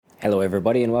Hello,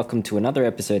 everybody, and welcome to another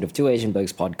episode of Two Asian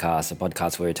Blokes Podcast, a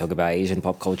podcast where we talk about Asian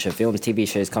pop culture, films, TV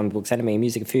shows, comic books, anime,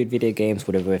 music, food, video games,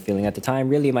 whatever we're feeling at the time.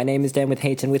 Really, my name is Dan with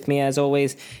Hate, and with me, as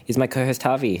always, is my co-host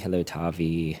Tavi. Hello,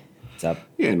 Tavi. What's up?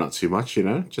 Yeah, not too much,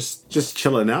 just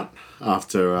chilling out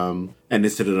after an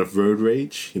incident of road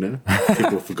rage, People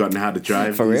have forgotten how to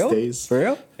drive For these real? days. For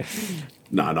real?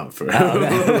 No, not for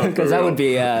real. Because that would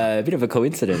be a bit of a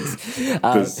coincidence.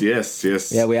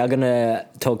 Yes. Yeah, we are going to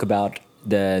talk about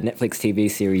the Netflix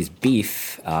TV series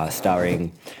Beef,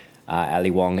 starring Ali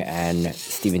Wong and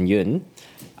Stephen Yeun.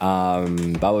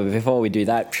 But before we do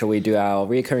that, shall we do our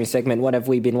recurring segment, What Have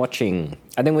We Been Watching?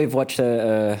 I think we've watched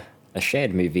a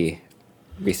shared movie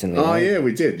recently. Oh, right? yeah,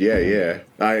 we did. Yeah.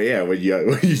 When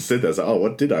you said that, I was like, oh,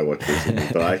 what did I watch recently?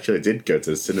 But I actually did go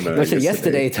to the cinema Watched it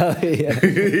yesterday, Tavi. Yeah.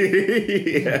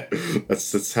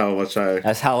 That's how much I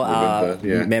That's how remember.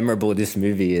 Yeah. memorable this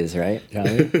movie is, right?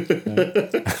 Tavi?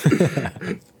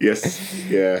 Yes,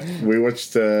 yeah. We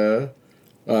watched,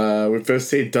 we first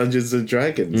seen Dungeons and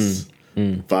Dragons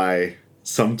by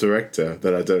some director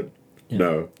that I don't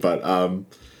know. But, I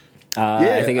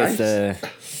think it's the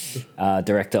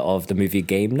director of the movie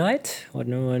Game Night.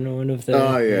 One of the.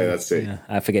 Oh, yeah, that's it. Yeah,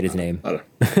 I forget his name. I don't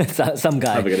Some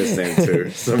guy. I forget his name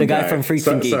too. The guy from Freaks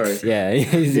and Geeks. Sorry. Yeah.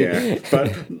 Yeah,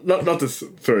 but not to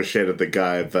throw shade at the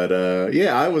guy, but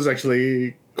I was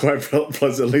actually quite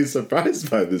pleasantly surprised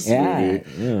by this movie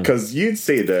because you'd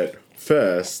seen it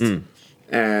first,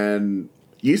 and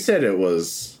you said it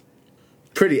was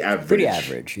pretty average. Pretty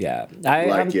average, yeah.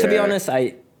 To be honest,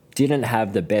 I didn't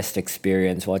have the best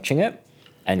experience watching it.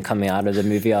 And coming out of the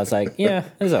movie, I was like, yeah,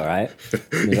 it's all right.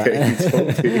 You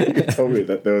told me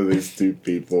that there were these two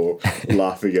people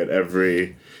laughing at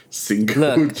every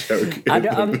single joke in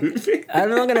the movie. I'm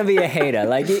not going to be a hater.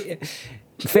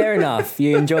 Fair enough.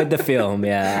 You enjoyed the film,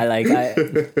 yeah.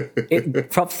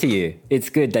 Props to you.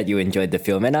 It's good that you enjoyed the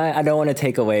film. And I don't want to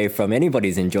take away from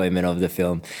anybody's enjoyment of the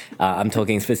film. I'm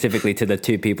talking specifically to the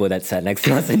two people that sat next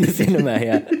to us in the cinema,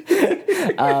 yeah.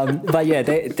 But yeah,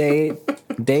 they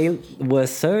were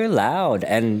so loud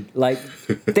and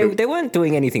they weren't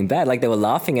doing anything bad. They were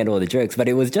laughing at all the jokes, but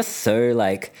it was just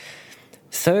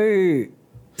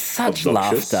such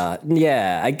obnoxious. laughter.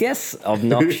 Yeah, I guess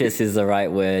obnoxious is the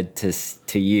right word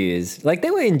to use. They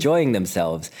were enjoying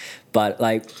themselves, but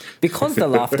because the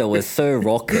laughter was so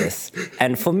raucous,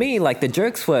 and for me, the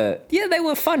jokes were, they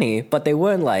were funny, but they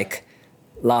weren't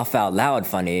laugh out loud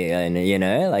funny, and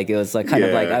it was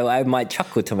I might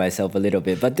chuckle to myself a little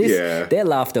bit, but their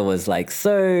laughter was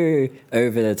so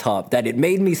over the top that it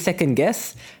made me second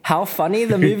guess how funny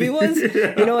the movie was.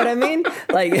 You know what I mean?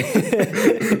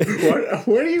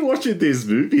 Where are you watching these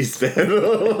movies then?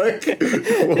 What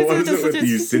is it with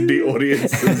you Sydney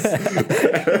audiences? I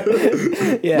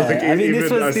mean,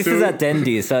 this is at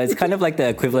Dendy, so it's kind of like the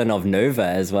equivalent of Nova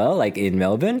as well, in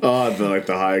Melbourne. Oh, the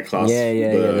higher class.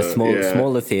 The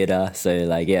smaller theater. So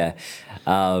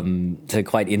so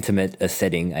quite intimate a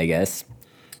setting, I guess.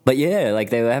 But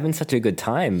they were having such a good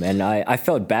time, and I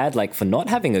felt bad for not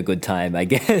having a good time, I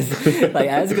guess.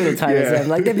 As good a time as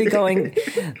them. They'd be going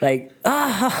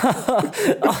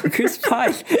Chris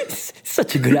Pine,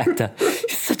 such a good actor.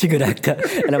 He's such a good actor.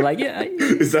 And I'm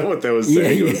Is that what they were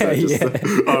saying?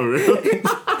 Oh, really?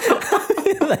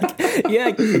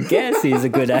 I guess he's a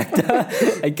good actor.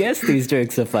 I guess these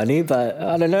jokes are funny, but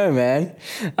I don't know, man.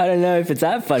 I don't know if it's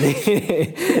that funny.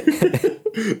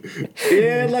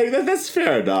 That's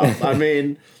fair enough. I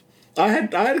mean, I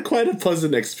had quite a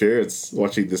pleasant experience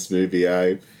watching this movie.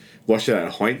 I watched it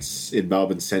at Hoyts in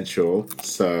Melbourne Central,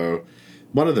 so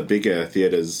one of the bigger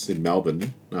theatres in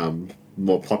Melbourne,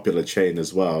 more popular chain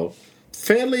as well.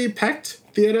 Fairly packed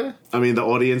theatre. I mean, the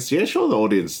audience, the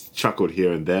audience chuckled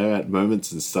here and there at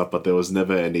moments and stuff, but there was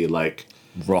never any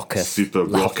raucous, super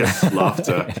raucous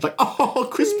laughter.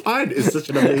 Chris Pine is such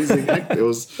an amazing actor.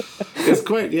 It's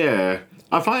quite,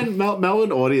 I find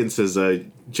Melbourne audiences are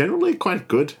generally quite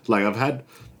good. I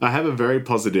have a very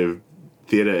positive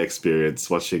theatre experience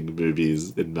watching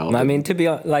movies in Melbourne. I mean, to be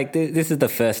honest, this is the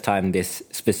first time this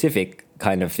specific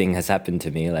kind of thing has happened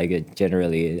to me.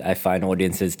 Generally, I find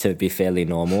audiences to be fairly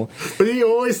normal. But you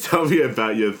always tell me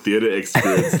about your theatre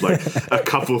experience, a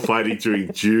couple fighting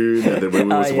during June, and then when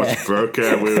we watched Broker,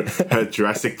 and we heard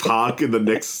Jurassic Park in the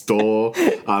next door.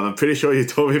 I'm pretty sure you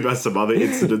told me about some other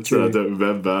incidents that I don't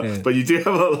remember, but you do have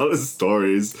a lot of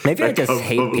stories. Maybe I just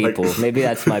hate people. Maybe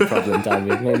that's my problem,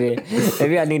 Tommy.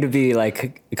 Maybe I need to be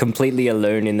completely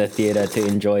alone in the theatre to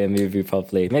enjoy a movie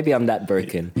properly. Maybe I'm that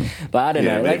broken. But I don't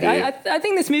know. I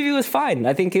think this movie was fine.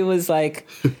 I think it was it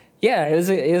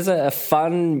was a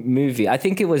fun movie. I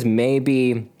think it was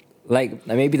maybe like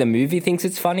maybe the movie thinks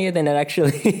it's funnier than it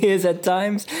actually is at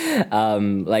times.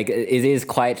 Like it is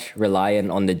quite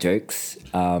reliant on the jokes,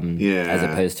 as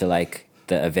opposed to like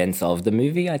the events of the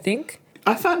movie, I think.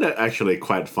 I found it actually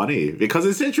quite funny because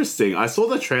it's interesting. I saw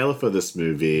the trailer for this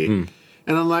movie and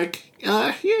I'm like,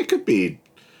 yeah, it could be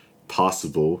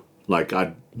possible. Like,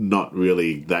 I'm not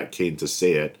really that keen to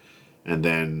see it. And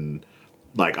then,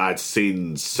 like, I'd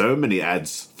seen so many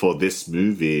ads for this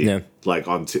movie. Yeah. Like,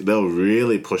 they were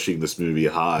really pushing this movie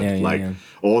hard.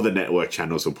 All the network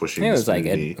channels were pushing this movie.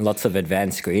 It was, like, lots of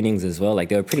advanced screenings as well. Like,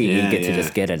 they were pretty eager to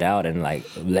just get it out and, like,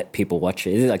 let people watch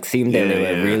it. It, like, seemed that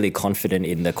they were really confident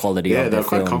in the quality of the film. Yeah, they were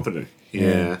quite confident.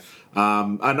 Yeah.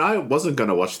 And I wasn't going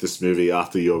to watch this movie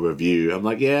after your review. I'm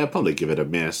like, I'll probably give it a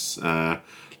miss.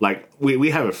 Like,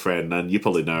 we have a friend, and you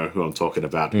probably know who I'm talking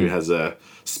about, who has a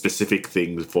specific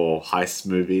thing for heist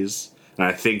movies. And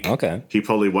I think he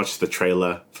probably watched the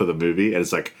trailer for the movie, and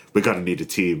it's like, we're going to need a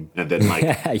team. And then,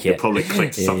 like, he probably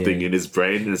clicked something in his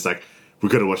brain, and it's like, we're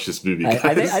going to watch this movie, guys.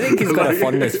 I think he's got a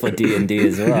fondness for D&D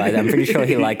as well. I'm pretty sure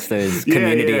he likes those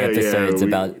community episodes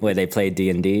about where they play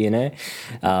D&D, you know?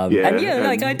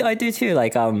 Like, I do too.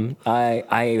 Like,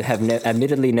 I have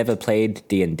admittedly never played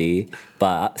D&D,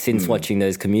 but since watching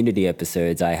those community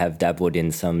episodes, I have dabbled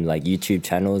in some, like, YouTube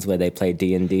channels where they play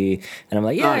D&D, and I'm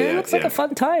like, it looks like a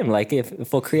fun time. Like, if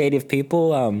for creative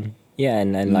people,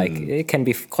 and like, it can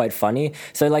be quite funny.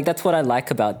 So, like, that's what I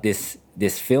like about this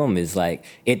film is, like,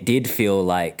 it did feel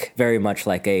like very much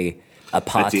like a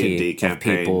party of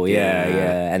people,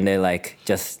 and they're like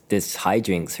just this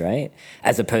hijinks, right?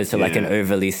 As opposed to like an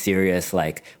overly serious,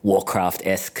 like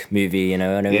Warcraft-esque movie, you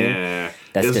know what I mean? Yeah,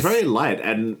 it was very light,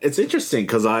 and it's interesting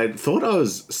because I thought I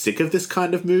was sick of this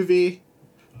kind of movie,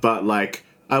 but like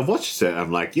I watched it,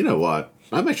 I'm like, you know what?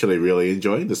 I'm actually really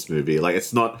enjoying this movie. Like,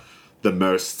 it's not the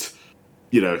most,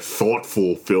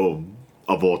 thoughtful film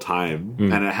of all time,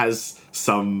 and it has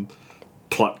some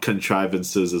plot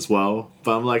contrivances as well,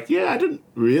 but I'm like, I didn't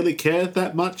really care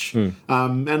that much.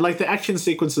 And like the action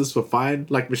sequences were fine.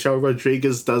 Like Michelle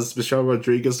Rodriguez does Michelle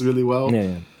Rodriguez really well,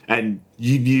 and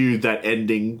you knew that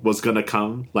ending was gonna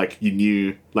come. Like, you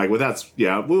knew, like, without we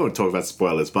won't talk about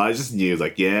spoilers, but I just knew,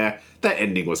 like, that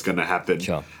ending was gonna happen.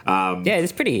 Sure.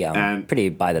 It's pretty pretty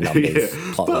by the numbers.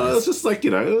 Plot but it was just like,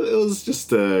 it was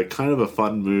just a kind of a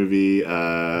fun movie.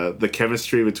 The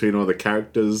chemistry between all the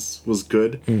characters was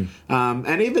good.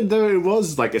 And even though it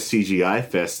was like a CGI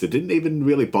fest, it didn't even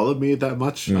really bother me that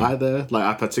much either. Like,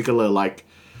 I particularly like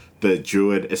the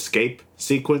Druid escape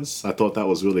sequence. I thought that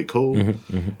was really cool.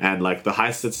 And like the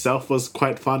heist itself was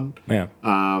quite fun.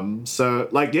 So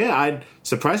like, I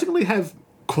surprisingly have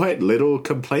quite little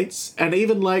complaints. And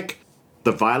even like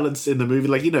the violence in the movie,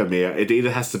 like, me, it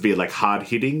either has to be like hard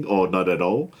hitting or not at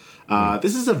all.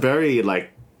 This is a very like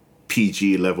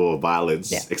PG level of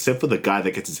violence, except for the guy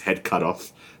that gets his head cut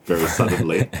off very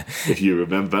suddenly. If you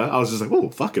remember, I was just like, oh,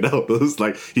 fuck it up. It was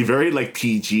like, he very like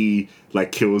PG,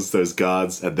 like kills those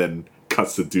guards and then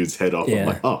cuts the dude's head off. I'm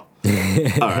like, oh,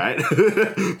 all right.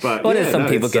 But there's some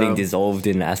people getting dissolved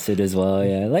in acid as well.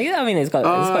 Like, I mean, it's got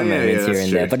moments here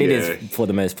and there, but it is for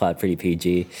the most part pretty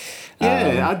PG.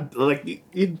 I'd like,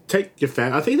 you'd take your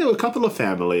family. I think there were a couple of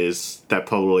families that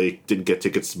probably didn't get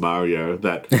tickets to Mario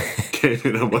that came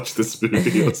in and watched this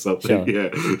movie or something.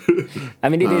 I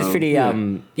mean, it is pretty.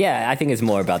 I think it's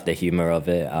more about the humor of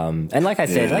it. And like I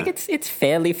said, like it's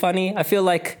fairly funny. I feel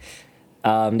like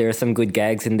there are some good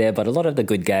gags in there, but a lot of the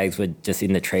good gags were just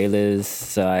in the trailers,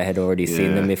 so I had already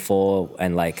seen them before.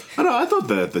 And like, I thought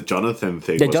the Jonathan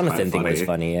thing. Was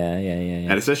funny. Yeah.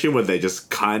 And especially when they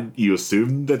just you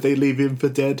assume that they leave him for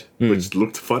dead, which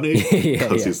looked funny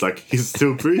because he's like, he's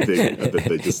still breathing, and then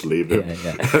they just leave him. And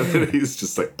then he's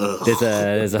just like, ugh.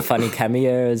 There's a funny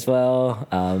cameo as well.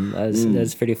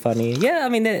 That's pretty funny. I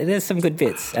mean, there's some good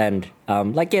bits, and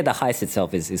the heist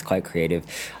itself is quite creative.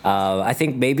 I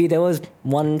think maybe there was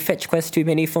one fetch quest too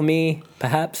many for me,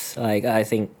 perhaps. Like, I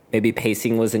think maybe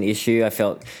pacing was an issue. I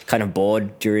felt kind of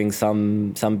bored during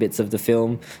some bits of the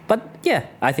film. But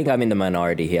I think I'm in the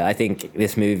minority here. I think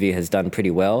this movie has done pretty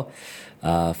well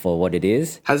for what it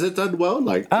is. Has it done well?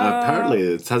 Like, apparently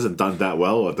it hasn't done that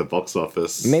well at the box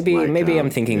office. Maybe I'm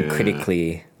thinking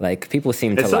critically. Like, people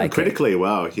seem to like it. It's done critically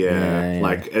well,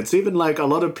 Like, it's even like a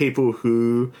lot of people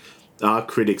who are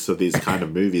critics of these kind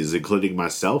of movies, including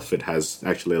myself, it has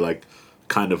actually like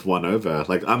kind of won over.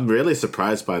 Like, I'm really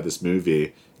surprised by this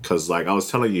movie because, like, I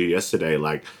was telling you yesterday,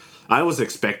 like, I was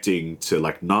expecting to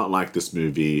like not like this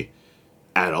movie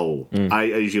at all. I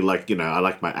usually like, I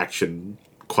like my action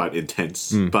quite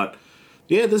intense, but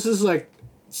this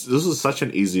was such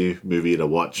an easy movie to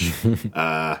watch.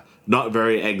 Not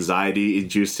very anxiety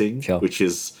inducing, which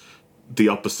is the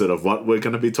opposite of what we're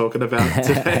going to be talking about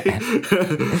today.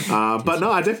 But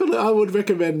no, I would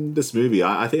recommend this movie.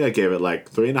 I think I gave it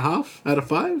like 3.5 out of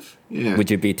 5. Yeah.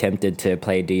 Would you be tempted to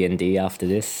play D&D after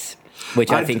this?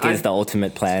 Which I think is the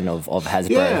ultimate plan of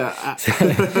Hasbro. Yeah,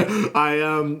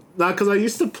 because I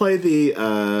used to play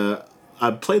I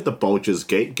played the Baldur's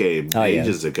Gate game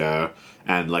ages ago,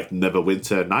 and like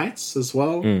Neverwinter Nights as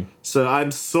well. So I'm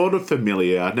sort of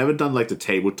familiar. I've never done like the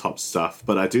tabletop stuff,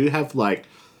 but I do have like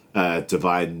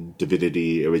Divine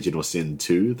Divinity Original Sin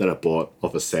 2 that I bought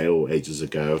off a sale ages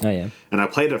ago. And I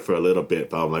played it for a little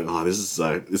bit, but I'm like, oh, this is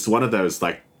it's one of those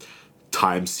like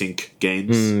time sink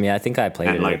games. I think I played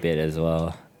it a bit as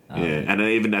well. And then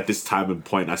even at this time and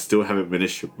point, I still haven't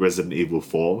finished Resident Evil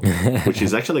 4, which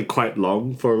is actually quite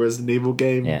long for a Resident Evil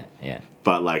game. Yeah.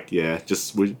 But like,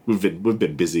 just we've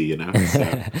been busy, you know. So,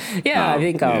 I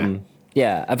think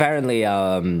apparently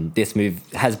this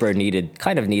Hasbro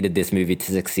needed this movie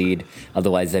to succeed.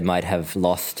 Otherwise, they might have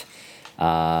lost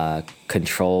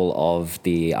control of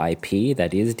the IP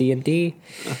that is D&D.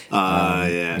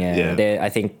 I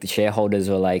think the shareholders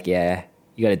were like, you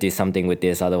got to do something with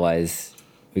this, otherwise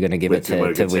we're going to give it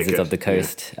to Wizards of the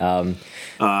Coast. But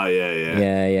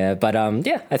I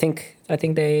think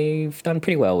they've done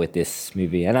pretty well with this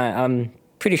movie, and I'm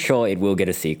pretty sure it will get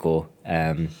a sequel.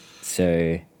 I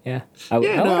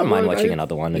wouldn't mind watching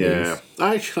another one of these.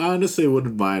 I honestly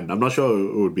wouldn't mind. I'm not sure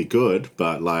it would be good,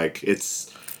 but like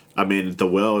the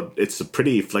world, it's a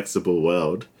pretty flexible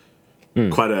world.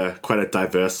 Quite a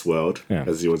diverse world,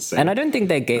 as you would say. And I don't think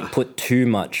they put too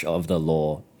much of the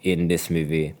lore in this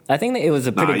movie. I think that it was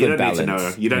a pretty good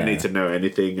balance. You don't need to know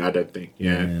anything, I don't think.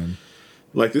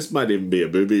 Like, this might even be a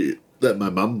movie that my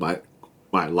mum might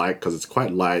like, because it's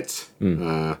quite light.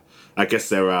 I guess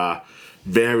there are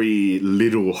very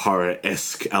little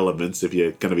horror-esque elements if you're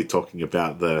going to be talking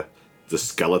about the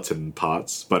skeleton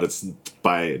parts, but it's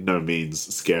by no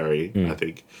means scary, I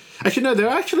think. Actually, no, there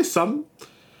are actually some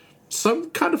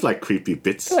kind of like creepy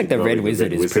bits. I feel like the Red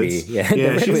Wizard is pretty.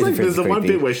 Yeah, she's like, there's the one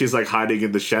bit where she's like hiding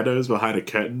in the shadows behind a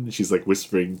curtain. And she's like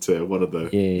whispering to one of the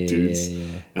dudes,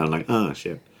 and I'm like, oh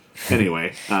shit.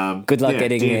 Anyway, good luck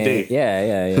getting D&D.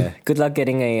 Good luck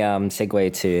getting a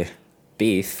segue to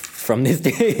beef from this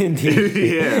D&D.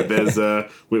 There's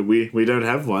we don't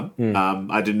have one.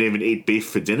 I didn't even eat beef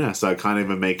for dinner, so I can't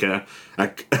even make a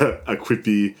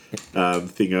quippy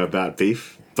thing about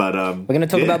beef. But we're going to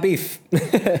talk about beef.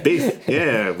 Beef,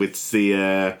 with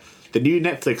the new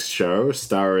Netflix show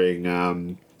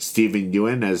starring Stephen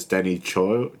Yeun as Danny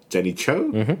Cho,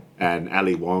 and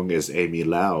Ali Wong as Amy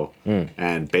Lau.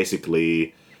 And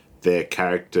basically their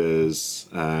characters,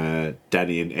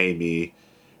 Danny and Amy,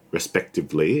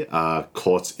 respectively, are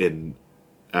caught in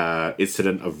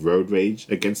incident of road rage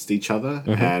against each other,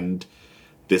 and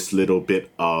this little bit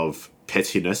of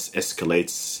pettiness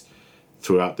escalates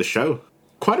throughout the show.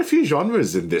 Quite a few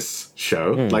genres in this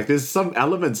show. Like, there's some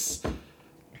elements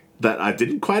that I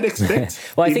didn't quite expect.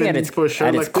 Well, I think at its core,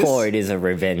 it is a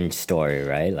revenge story,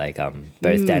 right? Like,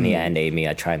 both Danny and Amy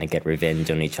are trying to get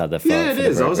revenge on each other. It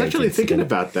is. I was actually thinking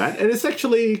about that, and it's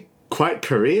actually quite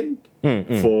Korean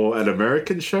for an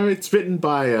American show. It's written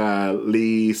by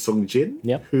Lee Sung-jin,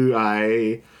 who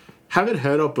I haven't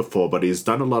heard of before, but he's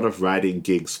done a lot of writing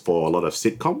gigs for a lot of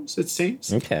sitcoms, it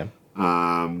seems. Okay.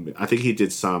 I think he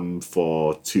did some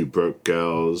for Two Broke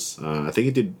Girls. I think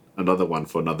he did another one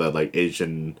for another like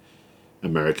Asian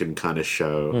American kind of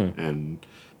show.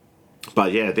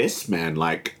 But this man,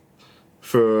 like,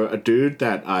 for a dude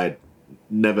that I'd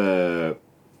never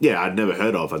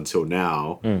heard of until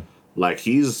now, like,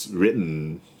 he's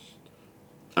written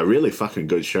a really fucking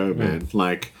good show, man.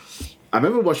 Like, I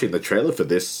remember watching the trailer for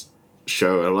this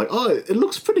show and I'm like, oh, it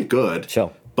looks pretty good.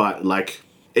 Sure. But like,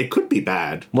 it could be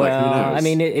bad. Well, like, who knows? I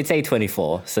mean, it's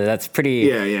A24, so that's pretty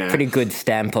good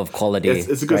stamp of quality.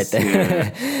 It's a good, right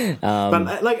there.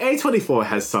 But like A24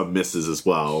 has some misses as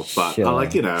well. But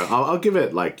like, I'll give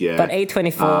it like But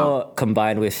A24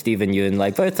 combined with Stephen Yeun,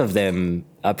 like, both of them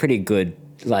are pretty good,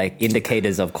 like,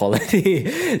 indicators of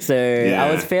quality. So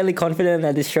I was fairly confident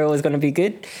that this show was going to be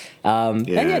good. And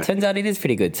it turns out it is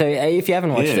pretty good. So if you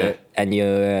haven't watched it and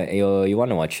you want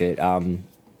to watch it,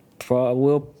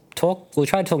 we'll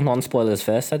try to talk non-spoilers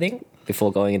first, I think,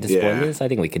 before going into spoilers. I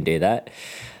think we can do that.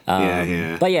 But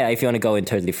if you want to go in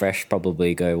totally fresh,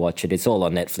 probably go watch it. It's all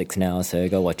on Netflix now, so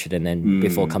go watch it and then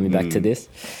before coming back to this.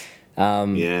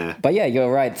 But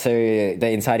you're right. So the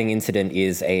inciting incident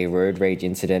is a road rage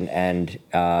incident, and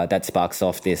that sparks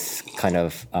off this kind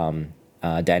of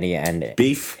Danny and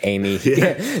beef. Amy.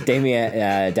 Danny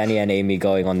and Amy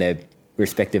going on their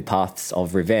respective paths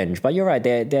of revenge. But you're right.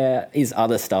 There is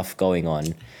other stuff going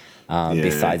on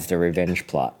besides the revenge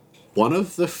plot. one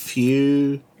of the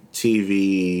few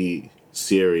TV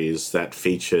series that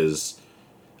features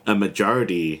a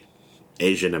majority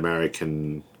Asian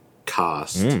American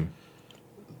cast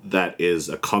that is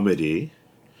a comedy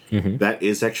that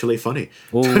is actually funny.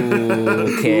 Ooh,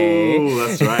 okay. Ooh,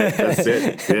 that's right. That's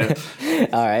it. Yeah.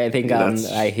 All right. I think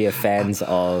I hear fans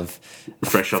of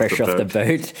Fresh Off the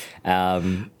Boat.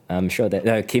 I'm sure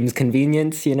that Kim's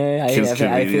Convenience, you know,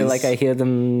 I feel like I hear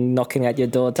them knocking at your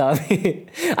door, Tommy.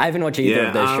 I haven't watched either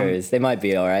of those shows. They might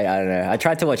be all right. I don't know. I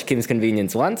tried to watch Kim's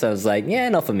Convenience once. I was like, yeah,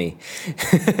 not for me.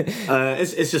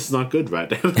 It's just not good, right?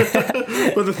 But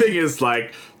the thing is,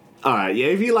 like, all right, yeah,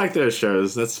 if you like those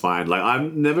shows, that's fine. Like,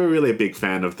 I'm never really a big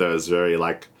fan of those very,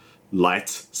 like, light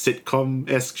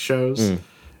sitcom-esque shows.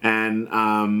 And,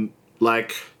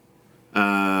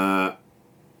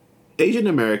 Asian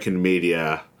American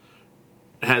media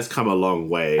has come a long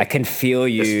way. I can feel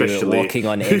you walking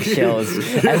on eggshells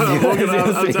as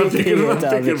you're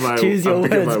speaking. Choose your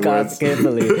words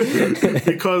carefully.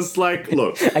 Because, like,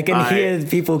 look, I can hear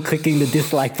people clicking the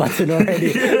dislike button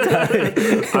already.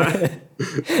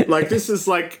 This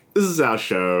is our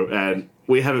show, and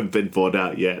we haven't been bought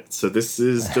out yet. So this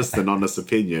is just an honest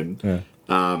opinion.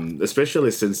 Especially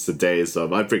since the days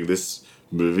of, I bring this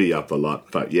movie up a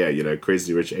lot, but yeah, you know,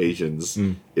 Crazy Rich Asians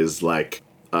is like,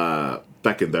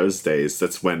 back in those days,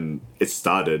 that's when it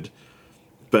started.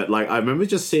 But, like, I remember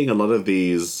just seeing a lot of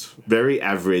these very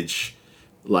average,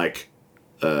 like,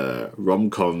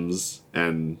 rom-coms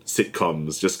and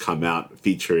sitcoms just come out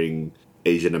featuring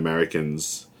Asian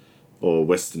Americans or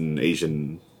Western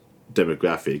Asian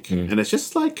demographic. And it's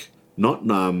just, like,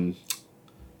 it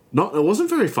wasn't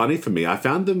very funny for me. I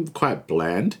found them quite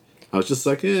bland. I was just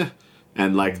like, eh.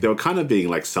 And, like, they were kind of being,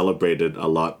 like, celebrated a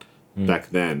lot back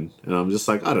then. And I'm just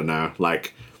like, I don't know.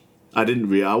 Like, I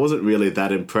wasn't really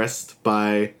that impressed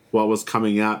by what was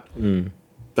coming out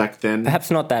back then.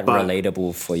 Perhaps not that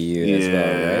relatable for you as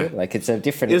well, right? Like, it's a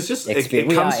different experience. It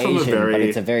comes from Asian, but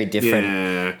it's a very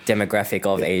different demographic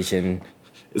of Asian.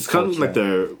 It's kind of like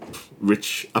the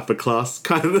rich upper class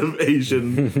kind of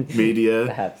Asian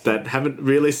media that haven't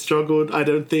really struggled, I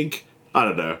don't think. I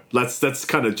don't know. That's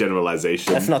kind of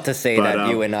generalization. That's not to say that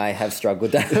you and I have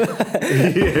struggled. But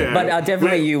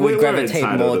definitely you would gravitate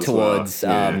more towards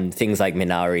things like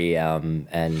Minari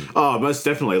and... Oh, most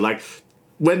definitely. Like,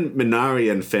 when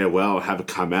Minari and Farewell have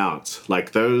come out,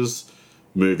 like, those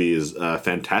movies are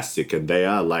fantastic, and they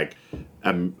are, like,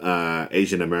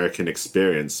 Asian American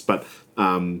experience. But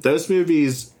those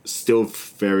movies still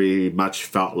very much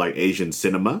felt like Asian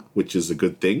cinema, which is a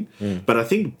good thing. But I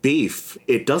think Beef,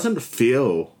 it doesn't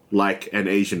feel like an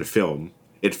Asian film.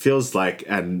 It feels like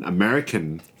an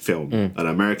American film, an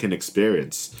American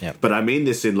experience. But I mean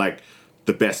this in, like,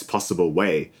 the best possible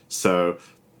way. So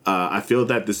I feel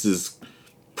that this is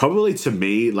probably, to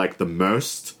me, like, the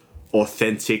most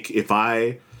authentic. This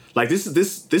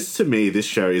to me, this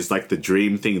show is like the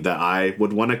dream thing that I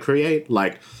would want to create.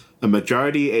 Like, a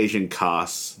majority Asian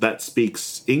cast that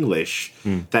speaks English,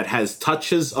 that has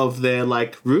touches of their,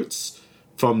 like, roots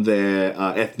from their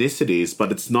ethnicities,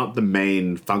 but it's not the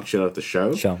main function of the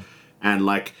show. Sure. And,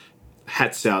 like,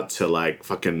 hats out to, like,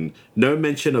 fucking no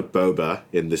mention of boba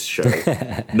in this show.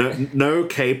 no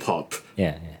K-pop.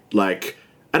 Yeah. Like,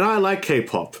 and I like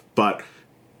K-pop, but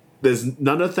there's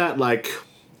none of that, like,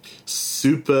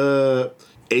 super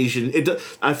Asian.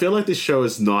 I feel like this show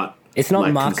is not. It's not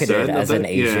like, marketed as an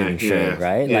Asian show,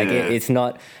 right? Yeah. Like, it's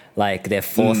not like they're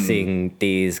forcing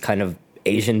these kind of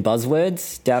Asian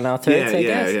buzzwords down our throats, I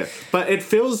guess. Yeah. But it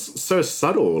feels so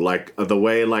subtle, like, the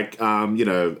way, like,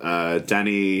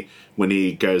 Danny, when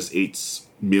he goes eats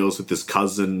meals with his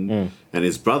cousin and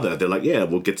his brother, they're like, yeah,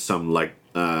 we'll get some, like,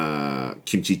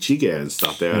 kimchi jjigae and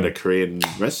stuff there at a Korean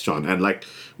restaurant. And, like,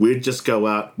 we'd just go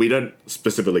out. We don't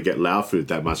specifically get Lao food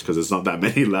that much because there's not that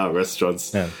many Lao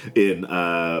restaurants in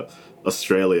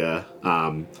Australia,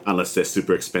 unless they're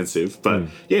super expensive. But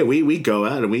we go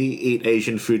out and we eat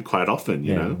Asian food quite often,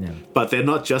 you know. Yeah. But they're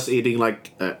not just eating,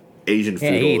 like, Asian food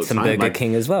all the time. He eats some Burger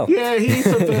King as well. Yeah, he eats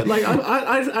some like,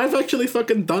 I've actually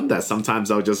fucking done that.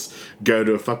 Sometimes I'll just go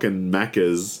to a fucking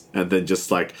Macca's and then just,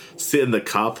 like, sit in the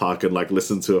car park and, like,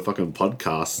 listen to a fucking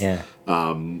podcast. Yeah.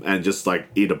 And just, like,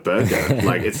 eat a burger.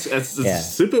 Like, it's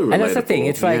super relatable. And that's the thing.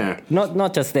 It's like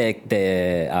not just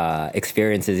their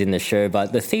experiences in the show,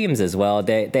 but the themes as well.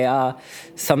 There are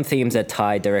some themes that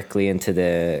tie directly into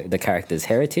the character's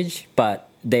heritage, but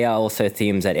they are also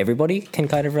themes that everybody can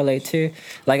kind of relate to.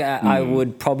 Like, I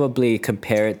would probably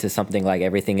compare it to something like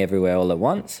Everything Everywhere All at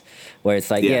Once, where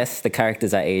it's like, yes, the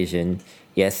characters are Asian.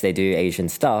 Yes, they do Asian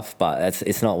stuff, but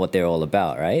it's not what they're all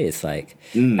about, right? It's like,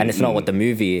 and it's not what the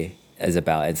movie is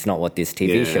about. It's not what this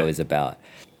TV show is about.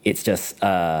 it's just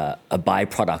a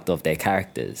byproduct of their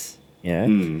characters,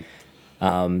 you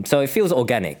know? So it feels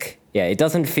organic. Yeah, it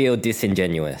doesn't feel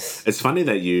disingenuous. It's funny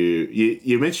that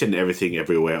you mentioned Everything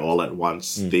Everywhere All at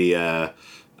Once.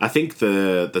 I think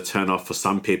the turn off for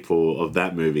some people of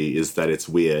that movie is that it's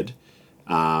weird.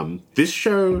 This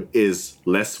show is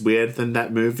less weird than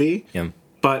that movie,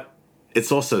 but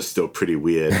it's also still pretty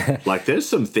weird. Like, there's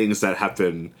some things that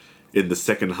happen in the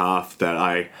second half that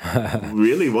I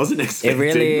really wasn't expecting.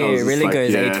 It really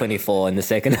goes A24 in the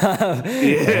second half.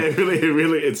 It's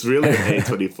really an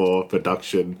A24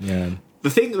 production. Yeah. The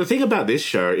thing about this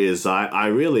show is I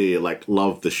really like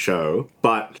love the show,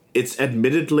 but it's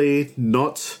admittedly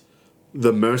not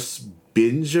the most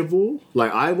bingeable.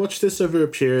 Like, I watched this over a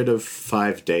period of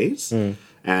 5 days.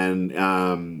 And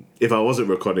if I wasn't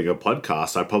recording a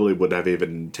podcast, I probably would have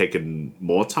even taken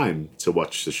more time to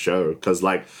watch the show. Because,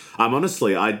 like, I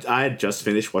had just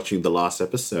finished watching the last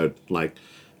episode, like,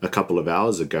 a couple of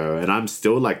hours ago. And I'm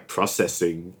still, like,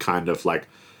 processing kind of, like,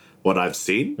 what I've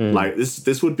seen. Like,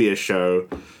 this would be a show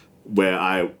where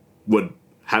I would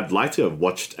have liked to have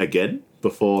watched again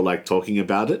before, like, talking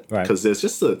about it. Because there's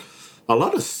just a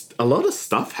lot of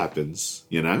stuff happens,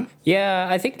 you know? Yeah,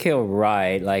 I think you're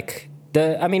right. Like...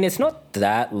 it's not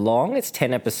that long. It's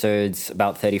 10 episodes,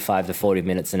 about 35 to 40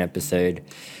 minutes an episode.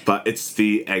 But it's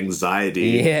the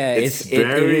anxiety. Yeah, it is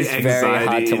very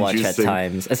hard to watch at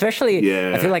times. Especially,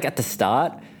 I feel like at the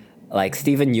start, like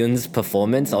Steven Yeun's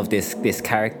performance of this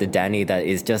character, Danny, that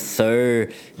is just so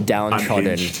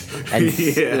downtrodden.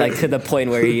 Unhinged. And like to the point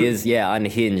where he is,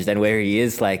 unhinged, and where he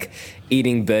is like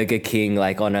eating Burger King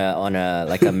like on a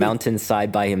like a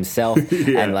mountainside by himself,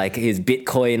 and like his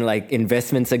Bitcoin like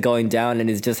investments are going down, and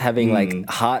is just having like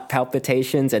heart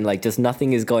palpitations, and like just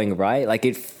nothing is going right. Like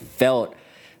it felt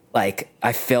like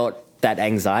I felt that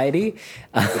anxiety.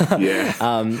 I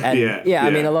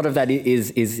mean, a lot of that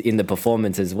is in the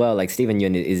performance as well. Like Steven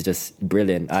Yeun is just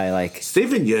brilliant.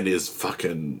 Steven Yeun is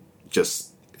fucking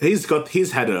just.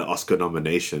 He's had an Oscar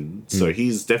nomination, so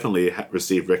he's definitely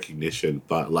received recognition.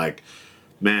 But like,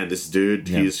 man, this dude,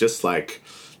 he's just like,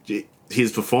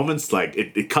 his performance, like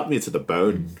it cut me to the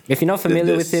bone. If you're not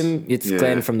familiar with him, it's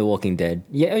Glenn from The Walking Dead.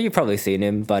 Yeah, you've probably seen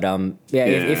him, but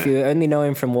if you only know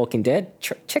him from Walking Dead,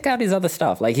 check out his other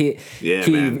stuff. Like he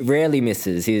rarely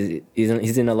misses.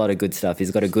 He's in a lot of good stuff.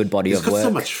 He's got a good body of work.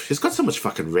 He's got so much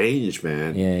fucking range,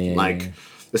 man. Yeah.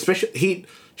 Especially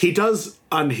he does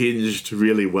Unhinged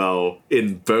really well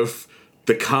in both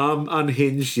the calm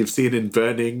Unhinged you've seen in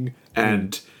Burning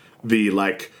and the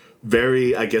like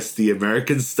very, I guess, the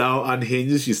American style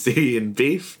Unhinged you see in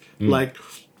Beef. Like,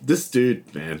 this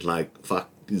dude, man, like, fuck,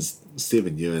 is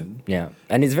Steven Yeun. Yeah,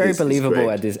 and he's very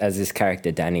believable as this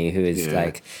character Danny, who is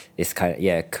like this kind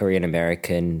of Korean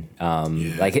American,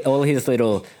 like all his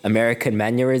little American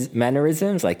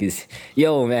mannerisms, like his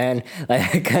yo man,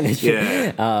 like kind of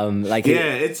shit.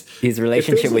 His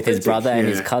relationship with his brother and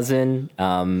his cousin.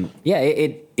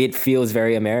 It feels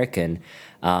very American.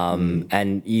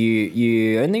 And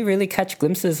you only really catch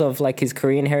glimpses of like his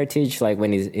Korean heritage, like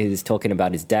when he's talking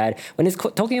about his dad, when he's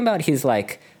talking about his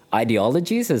like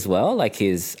ideologies as well, like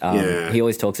his he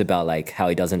always talks about like how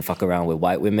he doesn't fuck around with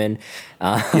white women,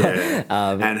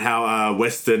 and how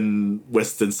Western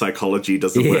psychology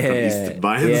doesn't work on Eastern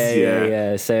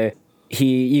minds. So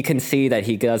you can see that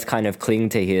he does kind of cling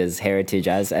to his heritage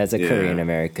as a Korean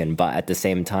American, but at the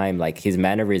same time, like his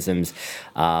mannerisms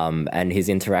and his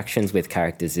interactions with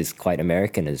characters is quite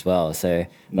American as well. So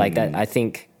like that, I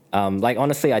think like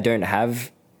honestly, I don't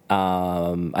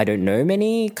know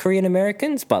many Korean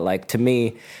Americans, but like to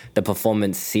me, the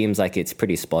performance seems like it's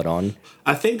pretty spot on.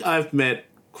 I think I've met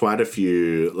quite a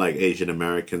few like Asian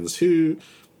Americans who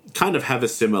kind of have a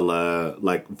similar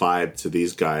like vibe to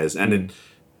these guys, and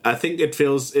I think it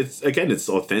feels it's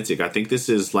authentic. I think this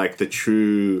is like the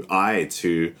true eye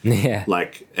to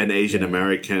like an Asian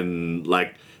American,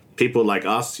 like people like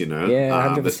us, you know,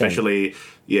 100%. Especially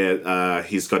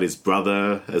he's got his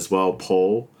brother as well,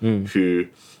 Paul, who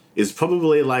is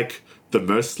probably like the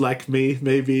most like me,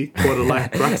 maybe quarter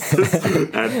life crisis,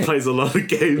 and plays a lot of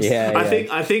games. I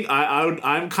think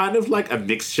I'm kind of like a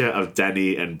mixture of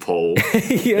Danny and Paul.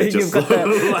 You've got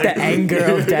the anger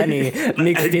of Danny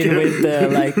mixed in with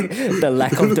the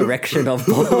lack of direction of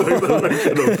Paul.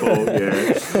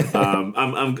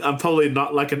 I'm probably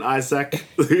not like an Isaac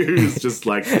who's just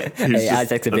like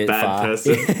Isaac's a bit bad far.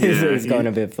 Person. He's going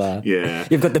a bit far. Yeah,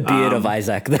 you've got the beard of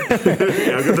Isaac. I've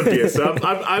got the beard. So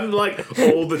I'm like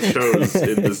all the shows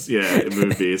characters in this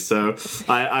movie. So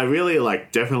I really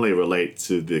definitely relate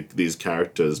to these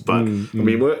characters. But I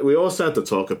mean, we also have to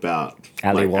talk about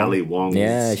Ali Wong.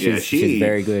 Yeah, she's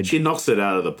very good. She knocks it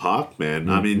out of the park, man.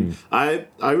 I mean, I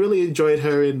really enjoyed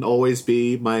her in Always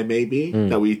Be My Maybe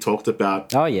that we talked about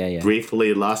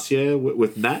briefly last year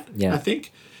with Nat, I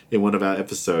think, in one of our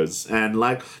episodes. And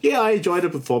I enjoyed her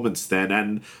performance then.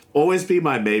 And Always Be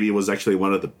My Maybe was actually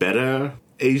one of the better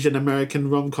Asian American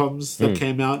rom-coms that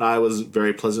came out. I was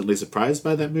very pleasantly surprised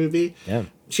by that movie. Yeah.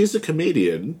 She's a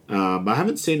comedian. I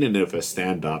haven't seen any of her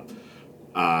stand-up.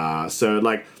 So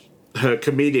her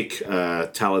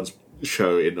comedic talents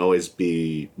show in Always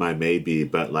Be My Maybe,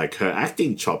 but her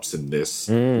acting chops in this,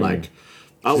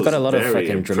 She's got a lot of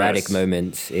fucking dramatic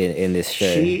moments in this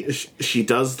show. She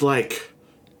does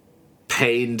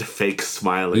pained fake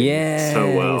smiling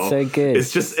so well. So good.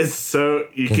 It's so,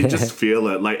 you can just feel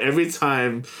it. Every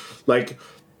time,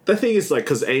 the thing is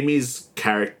because Amy's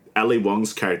character, Ali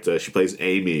Wong's character, she plays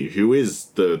Amy, who is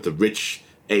the rich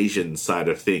Asian side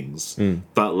of things.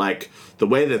 But the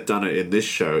way they've done it in this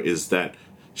show is that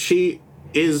she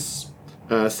is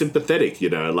sympathetic,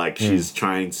 she's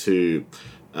trying to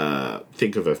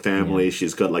think of her family.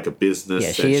 She's got a business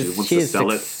and she wants to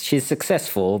sell it. She's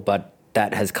successful, but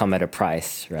that has come at a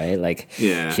price, right?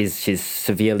 She's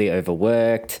severely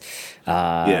overworked.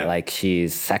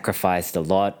 She's sacrificed a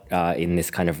lot in this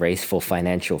kind of race for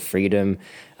financial freedom,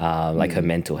 her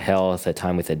mental health, her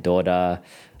time with her daughter.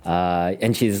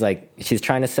 And she's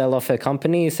trying to sell off her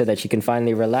company so that she can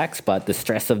finally relax, but the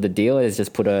stress of the deal has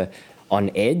just put her on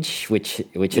edge, which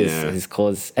is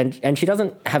caused, and she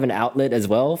doesn't have an outlet as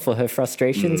well for her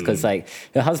frustrations because her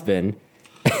husband.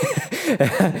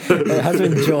 Her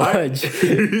husband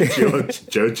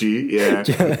Georgie, yeah.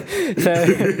 So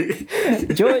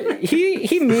George,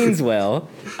 he means well,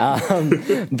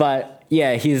 but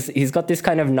he's got this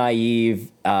kind of naive,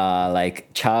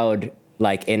 child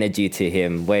energy to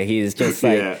him, where he's just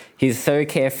he's so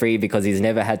carefree because he's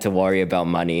never had to worry about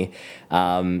money,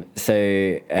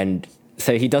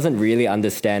 So he doesn't really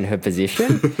understand her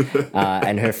position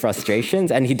and her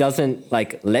frustrations, and he doesn't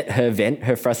let her vent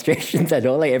her frustrations at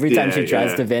all. Every time she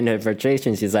tries to vent her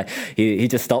frustrations, she's he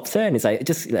just stops her and he's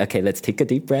okay, let's take a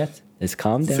deep breath, let's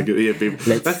calm down.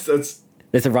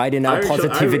 Let's write in our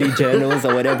positivity journals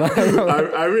or whatever.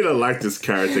 I really like this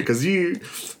character because you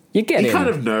get you kind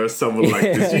of know someone like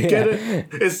this. You get it.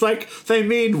 It's they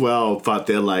mean well, but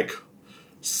they're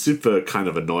super kind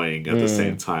of annoying at the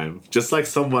same time. Just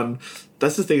someone.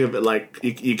 That's the thing of it.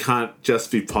 You can't just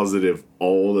be positive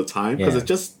all the time because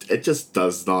it just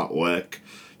does not work.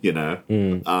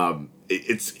 It'll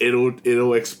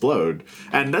explode,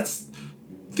 and that's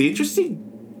the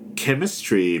interesting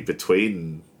chemistry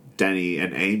between Danny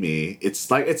and Amy.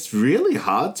 It's really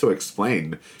hard to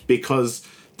explain because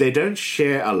they don't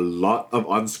share a lot of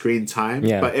on-screen time,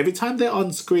 but every time they're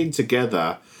on screen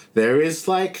together, there is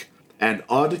an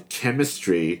odd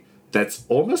chemistry that's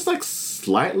almost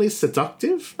slightly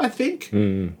seductive, I think,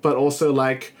 but also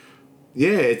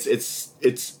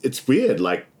it's weird,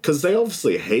 because they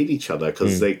obviously hate each other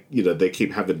because they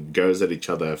keep having goes at each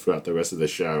other throughout the rest of the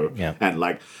show, and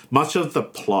much of the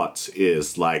plot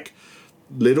is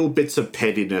little bits of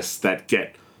pettiness that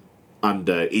get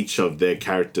under each of their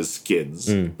characters' skins,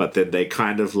 but then they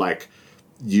kind of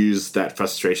use that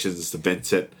frustrations to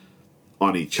vent it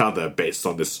on each other based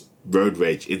on this road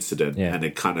rage incident, and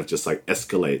it kind of just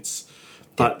escalates.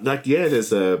 But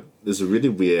there's a really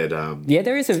weird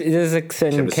there's a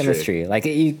certain chemistry.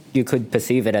 You could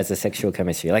perceive it as a sexual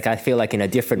chemistry. I feel in a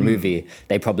different movie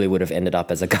they probably would have ended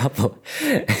up as a couple.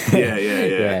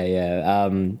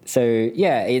 And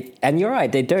you're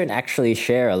right, they don't actually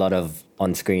share a lot of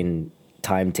on-screen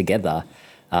time together.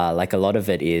 A lot of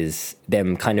it is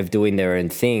them kind of doing their own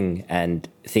thing and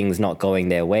things not going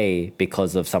their way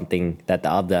because of something that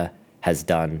the other has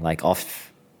done,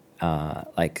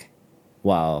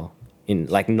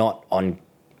 not on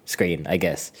screen, I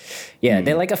guess.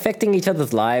 They're affecting each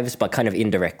other's lives, but kind of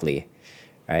indirectly,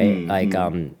 right?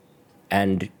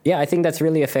 And I think that's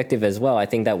really effective as well. I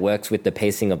think that works with the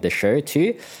pacing of the show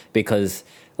too, because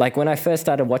when I first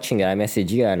started watching it, I messaged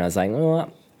you and I was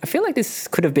I feel this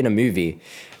could have been a movie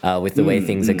with the way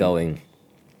things are going.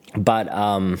 But,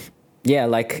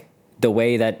 the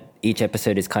way that each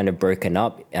episode is kind of broken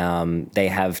up, they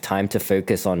have time to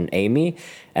focus on Amy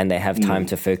and they have time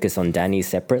to focus on Danny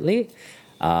separately,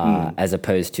 as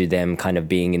opposed to them kind of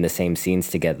being in the same scenes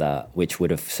together, which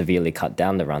would have severely cut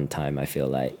down the runtime, I feel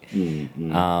like.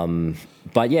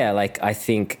 But I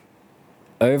think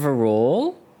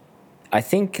overall, I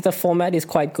think the format is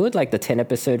quite good. The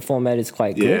 10-episode format is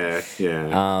quite good.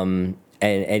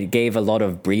 and it gave a lot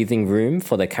of breathing room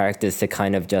for the characters to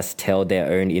kind of just tell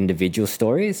their own individual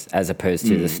stories as opposed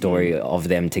to the story of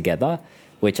them together,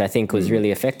 which I think was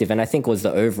really effective, and I think was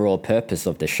the overall purpose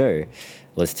of the show,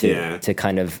 was to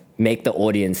kind of make the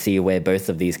audience see where both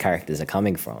of these characters are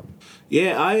coming from.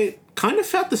 Yeah, I kind of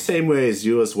felt the same way as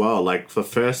you as well. Like, for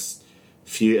first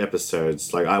few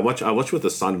episodes, like I watched with the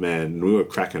Sun Man, and we were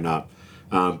cracking up.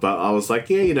 But I was like,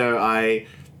 yeah, I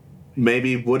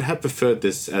maybe would have preferred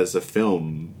this as a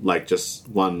film, like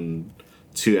just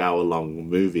 1-2 hour long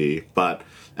movie. But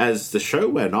as the show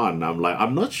went on, I'm like,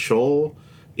 I'm not sure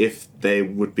if they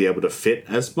would be able to fit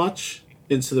as much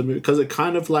into the movie, because it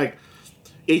kind of like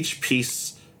each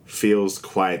piece feels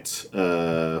quite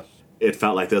it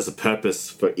felt like there's a purpose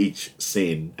for each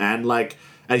scene, and like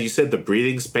as you said, the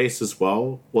breathing space as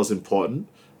well was important.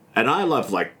 And I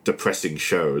love like depressing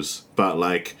shows, but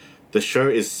like the show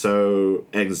is so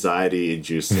anxiety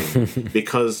inducing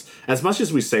because as much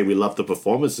as we say we love the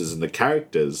performances and the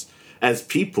characters, as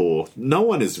people, no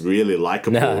one is really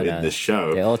likable in this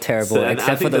show. They're all terrible,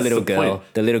 except for the little girl.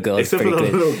 The little girl is pretty good.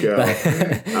 Except for the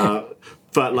little girl.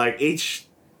 But like each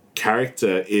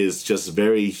character is just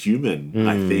very human,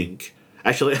 I think.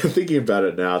 Actually, I'm thinking about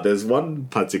it now. There's one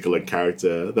particular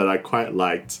character that I quite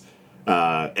liked,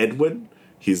 Edwin.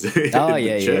 He's in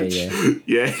the church.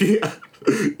 Yeah.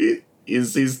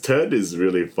 His turn is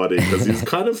really funny because he's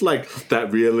kind of like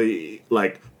that really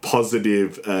like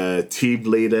positive team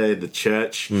leader in the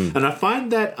church. And I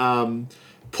find that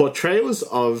portrayals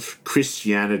of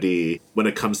Christianity when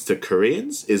it comes to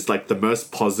Koreans is like the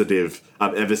most positive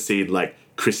I've ever seen, like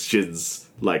Christians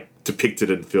like depicted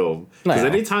in film. Because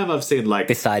anytime I've seen like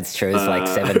besides shows like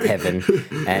Seventh Heaven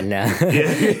and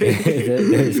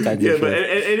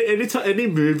but any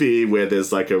movie where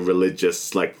there's like a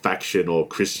religious like faction or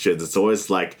Christians, it's always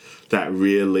like that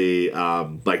really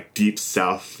like deep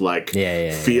south like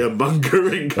fear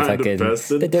mongering kind of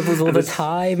person. The devil's all the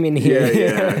time in here.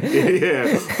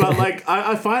 Yeah. But like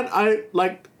I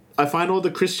find all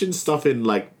the Christian stuff in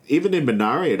like even in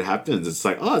Minari it happens. It's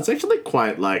like, oh, it's actually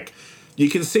quite like you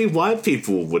can see why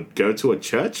people would go to a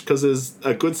church because there's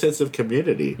a good sense of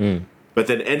community. But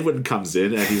then Edwin comes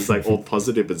in and he's like all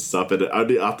positive and stuff, and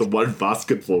only after one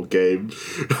basketball game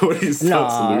when he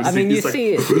starts losing. I mean, you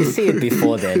see it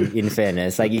before then. In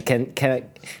fairness, like you can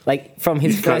like from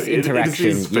his first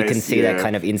interaction, you can see that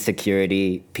kind of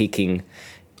insecurity peaking.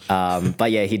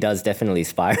 But yeah, he does definitely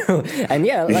spiral, and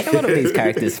like a lot of these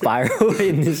characters spiral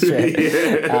in this show.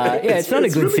 It's not a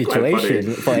good really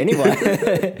situation for anyone.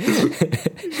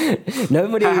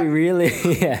 Nobody's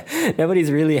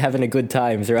really having a good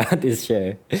time throughout this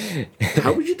show.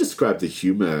 How would you describe the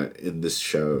humor in this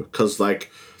show? Because like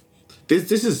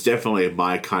this is definitely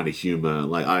my kind of humor.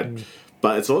 Like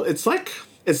but it's like.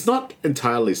 It's not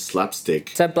entirely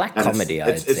slapstick. It's a black comedy,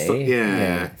 I'd say.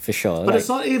 Yeah, for sure. But it's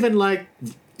not even like...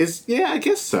 I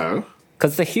guess so.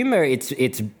 Because the humor, it's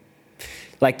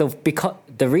like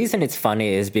the reason it's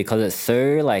funny is because it's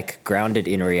so like grounded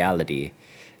in reality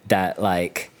that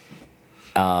like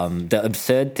the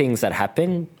absurd things that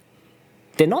happen,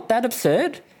 they're not that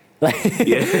absurd. Like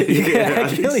you can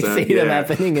actually see them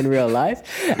happening in real life,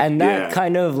 and that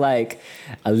kind of like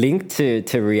a link to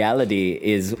reality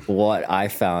is what I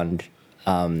found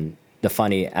the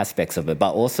funny aspects of it,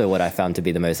 but also what I found to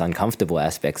be the most uncomfortable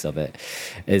aspects of it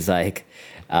is like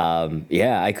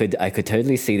I could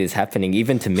totally see this happening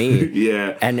even to me.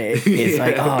 And it's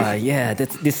like, oh yeah,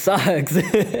 this sucks.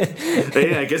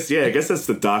 I guess that's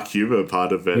the dark humor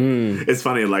part of it. It's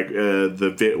funny, like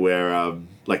the bit where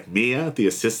like Mia, the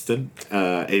assistant,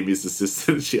 Amy's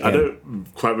assistant, I don't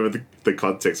quite remember the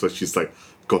context, but she's like,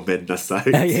 "Gomen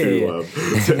nasai."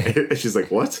 So she's like,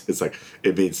 "What?" It's like,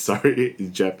 it means sorry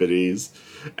in Japanese.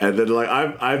 And then like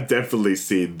I've definitely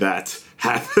seen that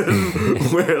happen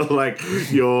where like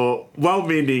your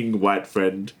well-meaning white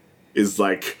friend is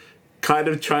like kind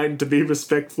of trying to be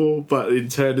respectful, but in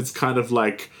turn it's kind of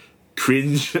like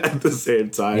cringe at the same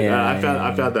time. I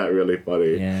found that really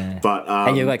funny. But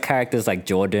and you've got characters like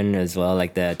Jordan as well,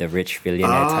 like the rich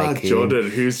billionaire tycoon. Jordan,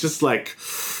 who's just like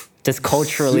just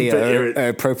culturally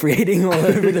appropriating all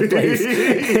over the place.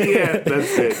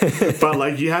 That's it. But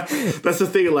like that's the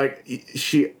thing, like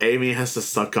Amy has to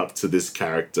suck up to this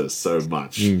character so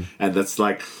much. And that's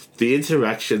like the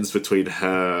interactions between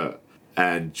her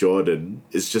and Jordan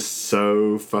is just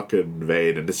so fucking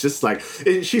vain. And it's just like,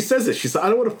 she says it, she's like, I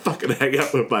don't want to fucking hang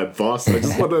out with my boss. I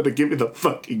just want her to give me the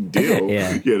fucking deal,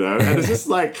 you know? And it's just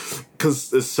like, because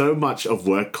there's so much of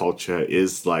work culture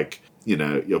is like, you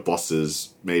know, your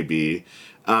bosses maybe...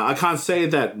 I can't say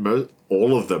that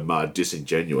all of them are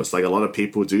disingenuous. Like, a lot of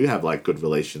people do have, like, good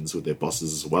relations with their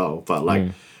bosses as well. But,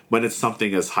 like, when it's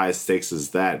something as high stakes as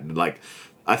that, and like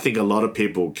I think a lot of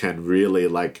people can really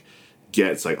like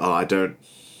get it's like, oh, I don't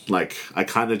like, I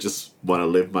kind of just want to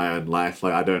live my own life.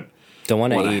 Like I don't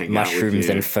want to wanna eat hang out with mushrooms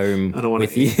you. and foam I don't want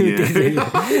with to you. eat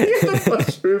the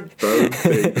mushroom foam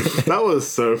thing. That was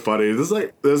so funny. There's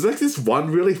like this one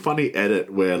really funny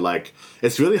edit where like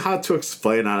it's really hard to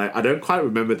explain. I don't quite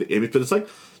remember the image, but it's like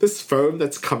this foam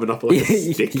that's coming up like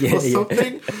a stick or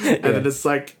something, and then it's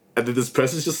like. And then this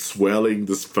person's just swirling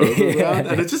this foam around,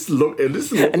 and it just looked And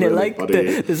really it like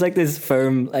funny. there's like this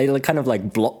foam, like kind of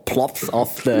like plops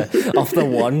off the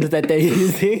wand that they're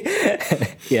using.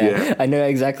 Yeah, I know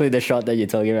exactly the shot that you're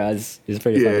talking about. It's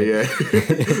pretty funny.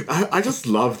 Yeah. I just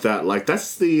love that. Like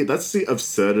that's the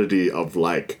absurdity of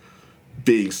like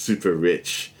being super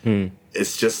rich.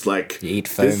 It's just like You eat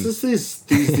foam. there's just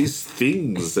these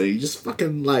things that you just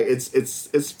fucking like.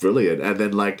 It's brilliant, and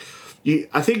then like.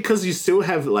 I think because you still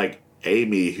have like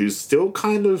Amy, who's still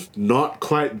kind of not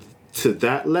quite to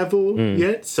that level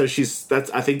yet. So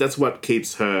I think that's what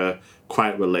keeps her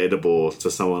quite relatable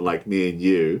to someone like me and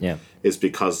you. Yeah. Is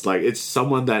because like it's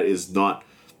someone that is not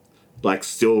like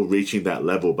still reaching that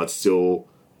level, but still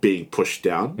being pushed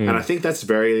down. And I think that's a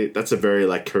very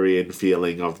like Korean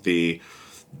feeling of the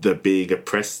being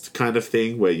oppressed kind of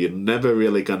thing, where you're never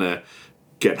really gonna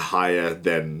get higher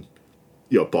than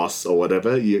your boss or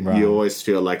whatever. You always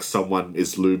feel like someone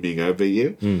is looming over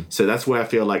you. So that's where I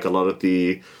feel like a lot of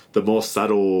the more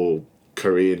subtle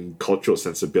Korean cultural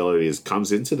sensibilities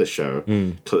comes into the show,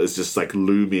 because it's just like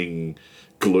looming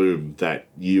gloom that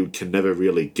you can never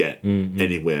really get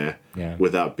anywhere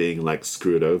without being like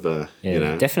screwed over. Yeah, you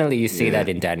know, definitely you see that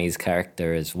in Danny's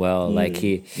character as well. Like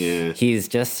he's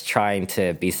just trying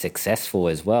to be successful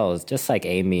as well. It's just like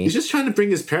Amy. He's just trying to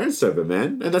bring his parents over,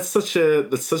 man, and that's such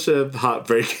a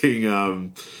heartbreaking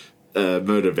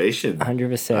motivation.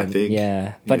 100%. I think.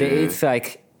 Yeah, but it's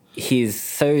like he's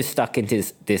so stuck into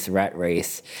this rat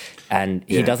race, and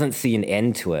he doesn't see an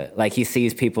end to it. Like he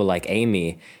sees people like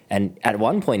Amy, and at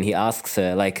one point he asks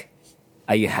her, like,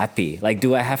 "Are you happy? Like,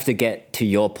 do I have to get to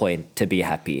your point to be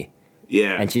happy?"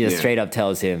 Yeah, and she just straight up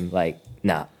tells him, like,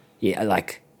 "Nah, yeah,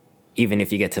 like, even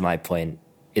if you get to my point,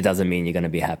 it doesn't mean you're gonna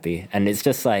be happy." And it's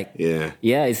just like,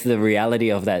 it's the reality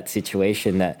of that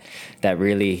situation that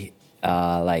really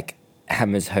like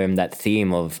hammers home that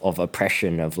theme of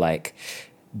oppression, of like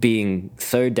being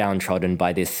so downtrodden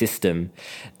by this system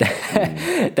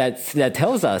that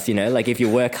tells us, you know, like if you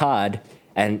work hard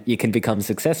and you can become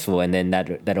successful, and then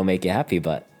that'll make you happy.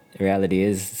 But the reality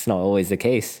is it's not always the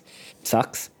case.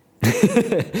 Sucks.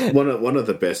 One of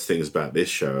the best things about this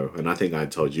show, and I think I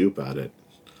told you about it,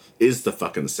 is the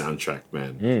fucking soundtrack,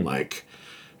 man. Like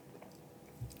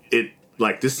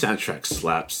this soundtrack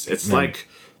slaps. It's like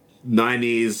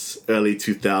 90s, early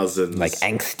 2000s, like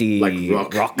angsty,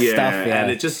 like rock stuff. Yeah,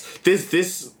 and it just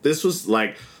this was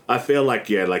like, I feel like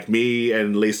like me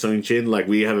and Lee Sung Jin, like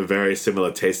we have a very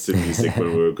similar taste in music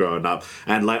when we were growing up,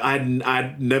 and like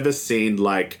I'd never seen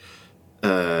like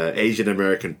Asian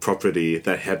American property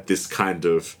that had this kind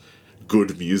of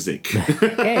good music.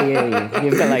 yeah.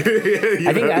 You've got like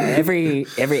I think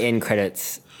every end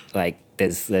credits, like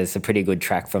there's a pretty good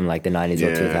track from like the 90s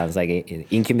or 2000s. Like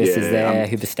Incubus is there,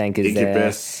 Hoobastank is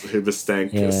Incubus,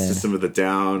 Hoobastank, System of the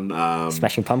Down,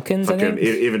 Smashing Pumpkins, I think.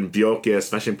 Even Bjork,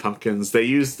 Smashing Pumpkins. They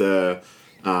used the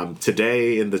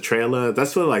Today in the trailer.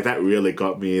 That's where like that really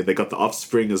got me. They got the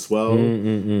Offspring as well.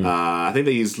 I think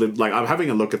they used like, I'm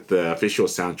having a look at the official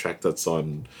soundtrack that's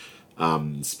on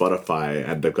Spotify,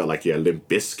 and they've got like Limp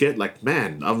Bizkit. Like,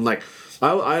 man, I'm like,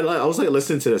 I was like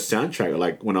listening to the soundtrack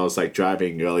like when I was like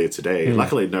driving earlier today.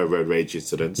 Luckily, no road rage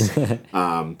incidents.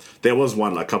 There was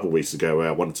one like, a couple weeks ago where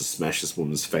I wanted to smash this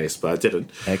woman's face, but I didn't.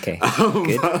 Okay,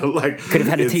 good. Like, could have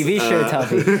had a TV show,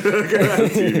 Tavi. Could have had a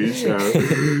TV show.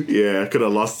 Yeah, could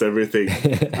have lost everything.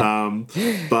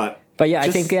 But yeah,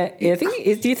 I think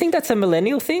do you think that's a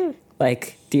millennial thing?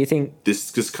 Like, do you think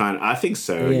this just kind of? I think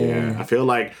so. Yeah, I feel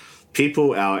like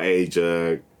people our age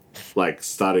are like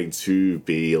starting to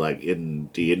be like in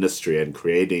the industry and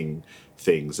creating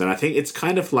things, and I think it's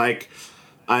kind of like,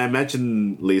 I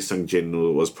imagine Lee Sung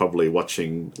Jin was probably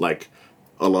watching like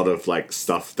a lot of like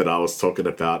stuff that I was talking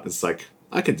about. It's like,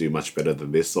 I can do much better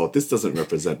than this, or this doesn't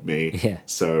represent me.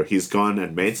 So he's gone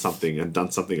and made something and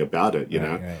done something about it. You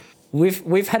know,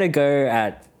 we've had a go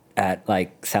at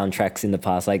like soundtracks in the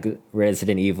past, like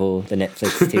Resident Evil, the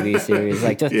Netflix TV series,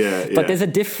 like just but there's a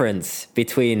difference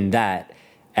between that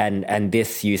and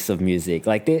this use of music.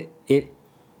 Like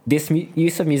this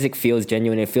use of music feels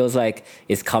genuine. It feels like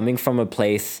it's coming from a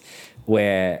place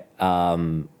where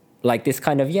like this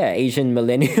kind of Asian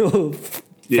millennial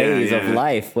phase of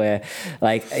life, where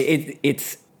like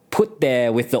it's put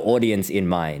there with the audience in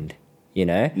mind, you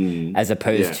know, as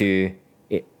opposed to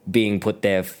it being put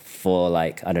there for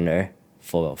like, I don't know,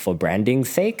 for branding's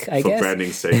sake, I guess. For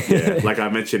branding's sake, yeah. Like I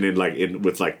mentioned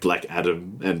with Black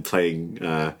Adam and playing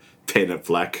Painted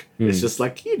Black, it's just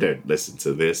like, you don't listen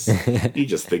to this. You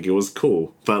just think it was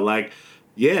cool. But like,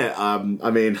 yeah, I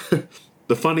mean,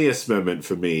 the funniest moment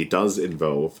for me does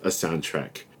involve a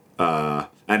soundtrack.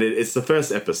 And it's the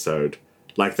first episode.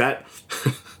 Like that,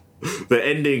 the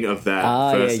ending of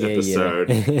that first episode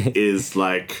is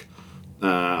like,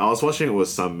 I was watching it with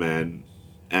some man,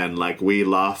 and like we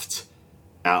laughed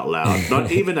out loud.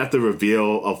 Not even at the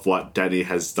reveal of what Danny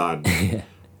has done,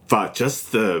 but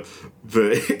just the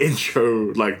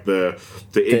intro, like the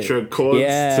intro chords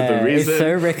to the reason. It's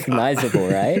so recognizable,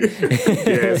 right?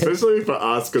 Yeah, especially for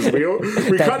us, because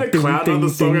we kind of clown on the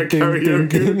song at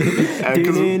karaoke.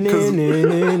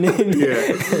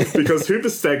 Because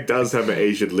Hoobastank does have an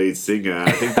Asian lead singer.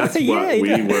 I think that's what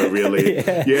we were really...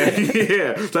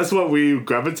 that's what we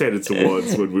gravitated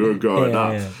towards when we were growing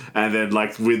up. Yeah. And then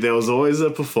like there was always a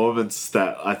performance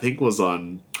that I think was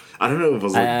on... I don't know if it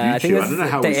was on YouTube. I don't know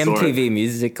how we saw it. The MTV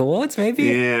Music Awards, maybe?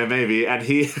 Yeah, maybe. And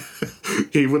he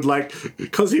would like...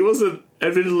 Because he wasn't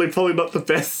admittedly probably not the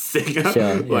best singer.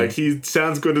 Sure, like he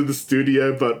sounds good in the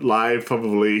studio, but live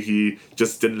probably he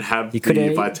just didn't have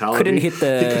the vitality. Couldn't hit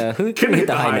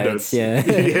the high notes.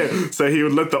 Yeah. So he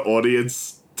would let the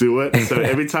audience do it. So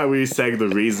every time we sang The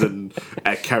Reason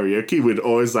at karaoke, we'd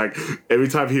always like, every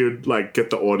time he would like get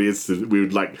the audience, we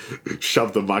would like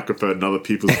shove the microphone in other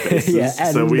people's faces.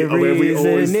 So we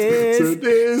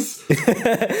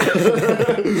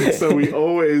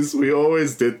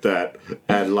always did that.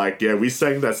 And like, we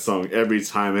sang that song every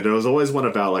time, and it was always one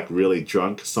of our like really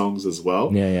drunk songs as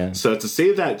well. So to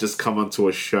see that just come onto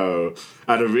a show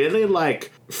at a really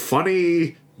like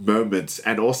funny moment,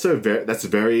 and also that's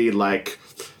very like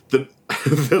the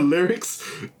lyrics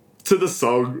to the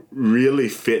song really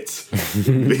fit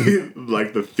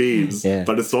the themes,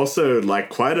 but it's also like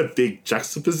quite a big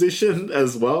juxtaposition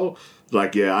as well.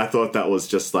 Like, I thought that was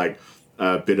just like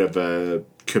a bit of a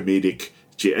comedic,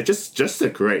 just a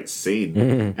great scene.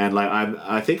 And like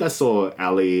I think I saw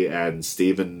Ali and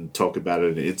Steven talk about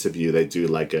it in an interview. They do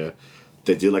like a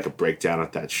breakdown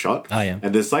of that shot.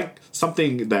 And there's like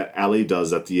something that Ali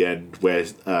does at the end where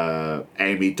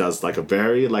Amy does like a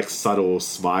very like subtle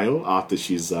smile after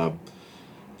she's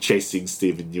chasing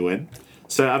Steven Yeun.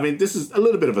 So I mean, this is a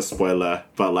little bit of a spoiler,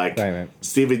 but like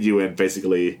Steven Yeun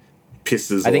basically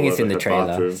pisses. I think it's in the trailer,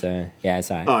 bathroom. So yeah,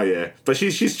 it's alright. Oh yeah, but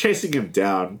she's chasing him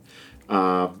down.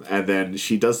 And then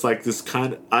she does like this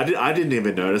kind of... I didn't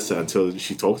even notice it until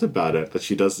she talked about it, but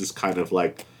she does this kind of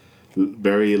like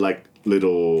very like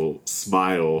little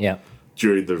smile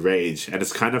during the rage. And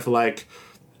it's kind of like...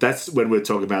 That's when we're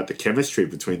talking about the chemistry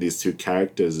between these two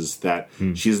characters, is that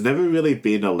she's never really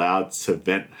been allowed to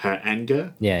vent her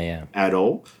anger at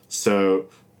all. So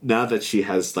now that she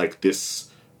has like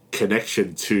this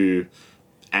connection to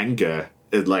anger,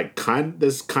 it like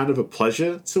there's kind of a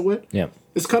pleasure to it.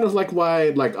 It's kind of like why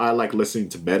like I like listening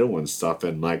to metal and stuff,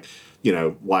 and like, you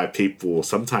know, why people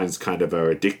sometimes kind of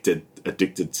are addicted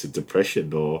to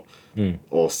depression or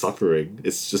suffering.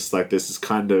 It's just like there's this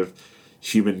kind of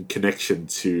human connection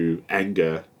to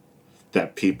anger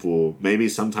that maybe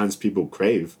sometimes people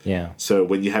crave. So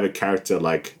when you have a character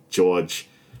like George,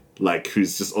 like,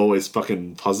 who's just always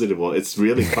fucking positive, well, it's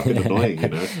really fucking annoying, you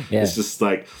know? It's just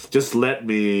like, just let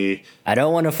me... I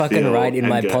don't want to fucking write in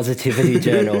my positivity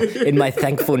journal, in my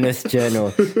thankfulness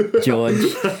journal, George.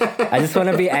 I just want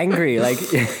to be angry, like...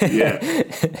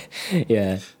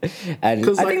 And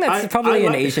I think that's probably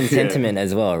an Asian sentiment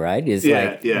as well, right? Is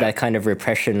that kind of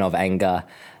repression of anger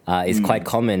is quite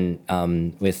common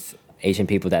with Asian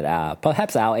people that are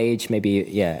perhaps our age,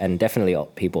 maybe, and definitely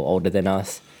people older than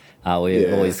us.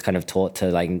 We're always kind of taught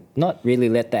to like not really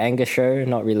let the anger show,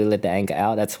 not really let the anger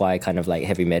out. That's why kind of like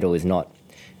heavy metal is not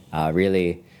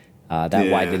really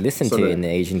that widely listened to in the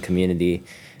Asian community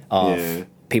of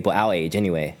people our age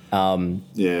anyway.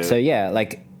 So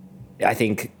like I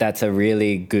think that's a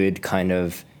really good kind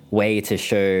of way to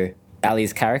show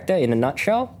Ali's character in a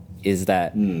nutshell, is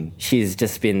that she's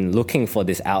just been looking for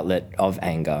this outlet of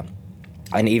anger.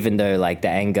 And even though like the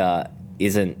anger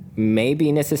isn't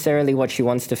maybe necessarily what she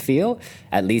wants to feel,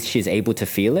 at least she's able to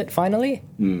feel it finally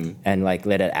and like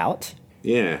let it out.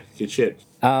 Yeah, good shit.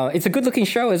 It's a good looking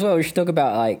show as well. We should talk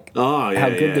about like how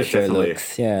good the show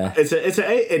looks.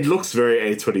 It looks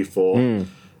very A24.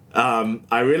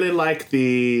 I really like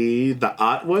the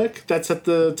artwork that's at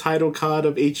the title card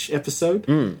of each episode.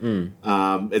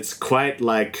 It's quite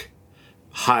like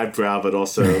highbrow, but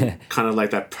also kind of like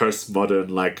that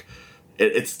postmodern like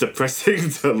it's depressing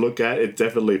to look at. It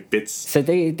definitely fits. So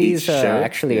these are show.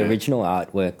 actually original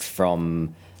artworks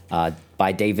from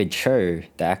by David Cho,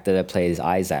 the actor that plays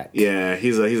Isaac. Yeah,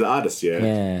 he's an artist. Yeah,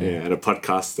 Yeah. and a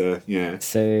podcaster. Yeah.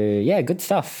 So yeah, good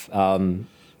stuff.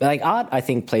 Like art, I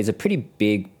think plays a pretty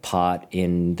big part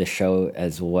in the show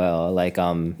as well. Like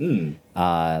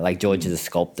George is a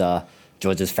sculptor.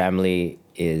 George's family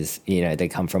is, they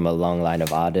come from a long line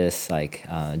of artists. Like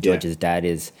George's dad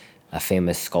is a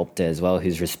famous sculptor as well,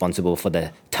 who's responsible for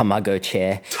the tamago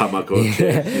chair. Tamago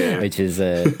chair, yeah. Which is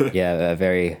a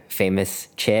very famous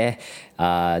chair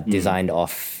designed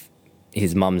off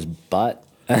his mum's butt.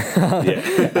 But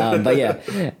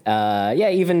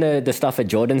even the stuff at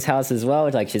Jordan's house as well.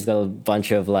 Like she's got a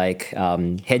bunch of like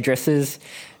headdresses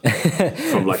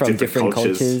from different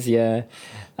cultures. Yeah.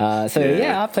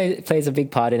 Art plays a big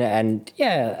part in it, and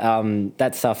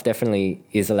that stuff definitely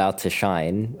is allowed to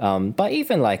shine. But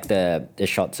even like the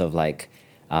shots of like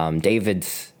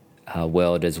David's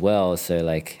world as well. So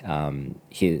like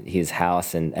his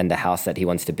house and the house that he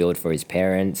wants to build for his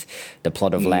parents, the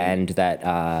plot of land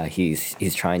that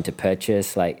he's trying to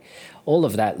purchase. Like all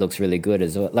of that looks really good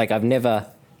as well. Like I've never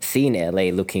seen LA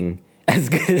looking as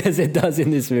good as it does in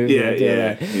this movie.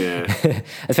 Yeah.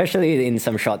 Especially in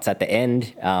some shots at the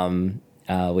end,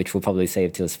 which we'll probably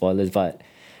save till spoilers. But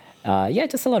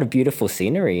just a lot of beautiful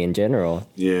scenery in general.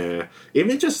 Yeah,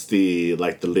 even just the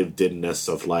lived-inness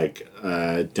of like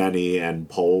Danny and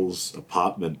Paul's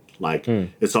apartment. Like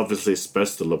it's obviously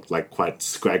supposed to look like quite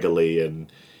scraggly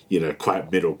and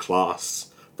quite middle class,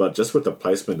 but just with the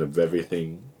placement of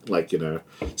everything, like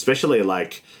especially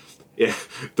like. Yeah,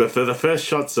 the first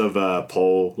shots of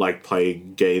Paul like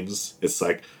playing games, it's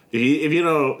like if you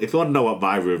want to know what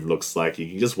my room looks like, you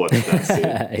can just watch that scene.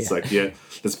 It's like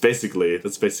that's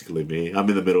basically me. I'm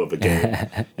in the middle of a game,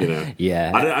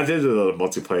 Yeah. I did a little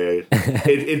multiplayer.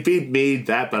 It'd be me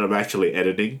that, but I'm actually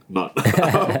editing, not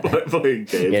playing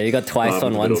games. Yeah, you got twice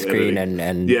on one screen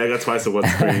and yeah, I got twice on one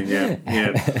screen.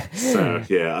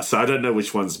 Yeah. So I don't know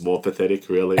which one's more pathetic,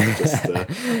 really. Just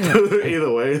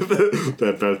either way,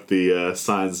 they're both the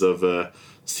signs of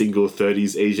single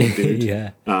 30s Asian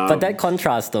dude. But that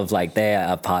contrast of like their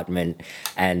apartment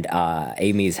and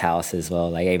Amy's house as well.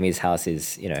 Like Amy's house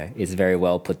is very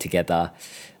well put together.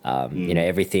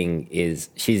 Everything is,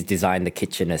 she's designed the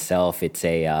kitchen herself. It's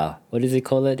a what does he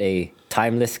call it? A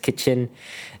timeless kitchen.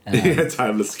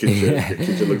 Timeless kitchen. The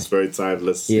kitchen looks very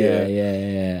timeless.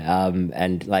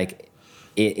 And like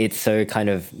it's so kind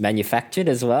of manufactured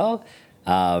as well,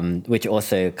 which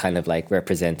also kind of like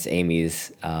represents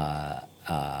Amy's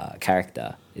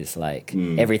character. Is like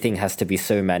everything has to be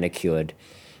so manicured.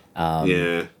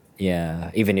 Even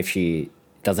if she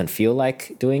doesn't feel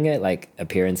like doing it, like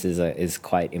appearances is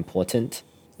quite important.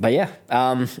 But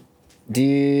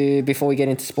before we get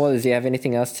into spoilers, do you have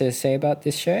anything else to say about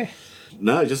this show?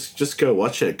 No, just go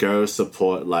watch it. Go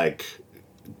support like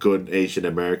good Asian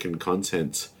American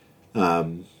content.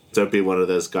 Don't be one of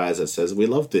those guys that says we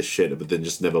love this shit, but then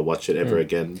just never watch it ever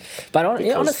again. But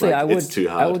honestly, like, it's too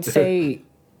hard. I would say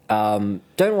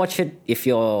don't watch it if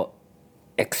you're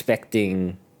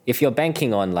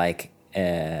banking on like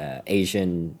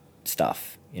Asian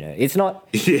stuff. It's not.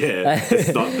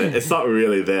 It's not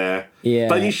really there. Yeah,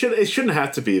 but it shouldn't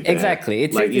have to be there. Exactly,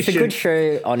 it's a good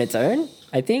show on its own,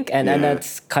 I think, and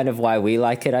that's kind of why we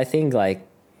like it. I think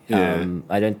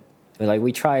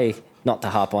we try not to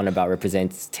harp on about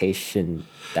representation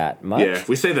that much. Yeah,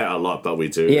 we say that a lot, but we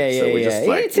do.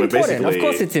 It's important. Of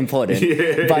course it's important.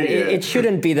 But it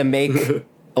shouldn't be the make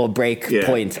or break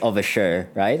point of a show,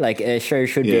 right? Like a show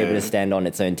should be able to stand on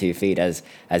its own 2 feet as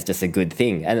just a good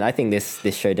thing. And I think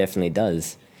this show definitely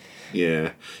does.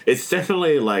 Yeah. It's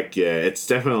definitely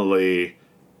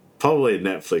probably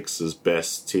Netflix's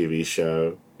best TV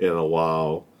show in a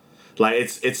while. Like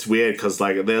it's weird because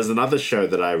like there's another show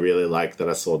that I really like that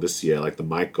I saw this year, like the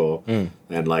Michael,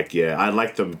 and like I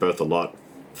like them both a lot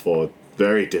for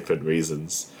very different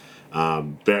reasons,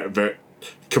 very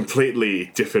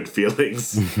completely different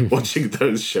feelings watching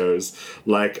those shows.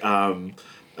 Like we're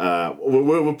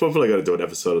probably going to do an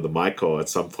episode of the Michael at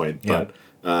some point, but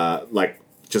like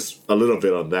just a little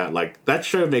bit on that. Like that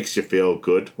show makes you feel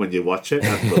good when you watch it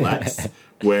and relax,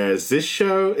 whereas this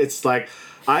show, it's like.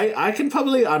 I can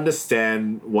probably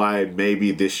understand why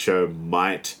maybe this show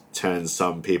might turn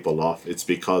some people off. It's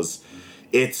because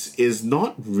it is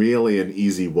not really an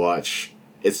easy watch.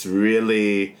 It's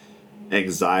really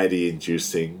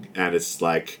anxiety-inducing, and it's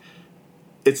like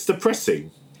it's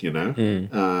depressing. It's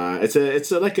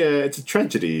a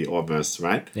tragedy almost,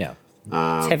 right? Yeah,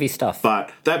 it's heavy stuff.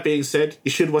 But that being said,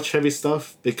 you should watch heavy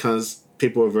stuff because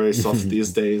people are very soft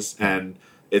these days, and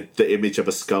the image of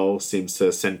a skull seems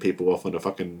to send people off on a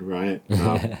fucking riot.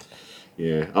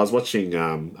 Yeah, I was watching.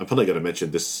 I'm probably going to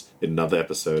mention this in another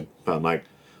episode, but like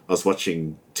I was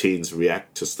watching teens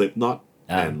react to Slipknot.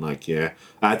 And like, yeah,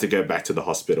 I had to go back to the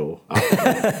hospital. After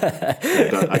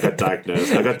that. I got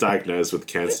diagnosed. I got diagnosed with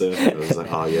cancer. I was like,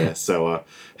 oh yeah. So,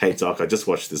 hey doc, I just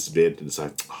watched this vid, and it's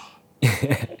like,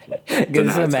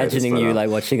 just imagining you like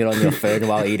watching it on your phone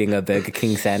while eating a Burger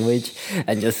King sandwich,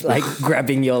 and just like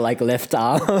grabbing your like left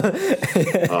arm.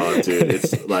 Oh, dude,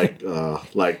 it's like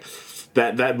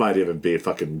that might even be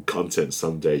fucking content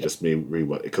someday. Just me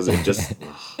rewatch because it just.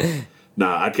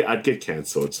 Nah, I'd get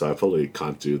cancelled, so I probably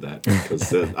can't do that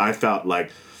because I felt like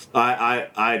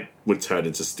I would turn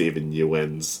into Stephen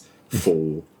Yeun's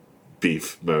full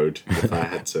beef mode if I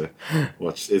had to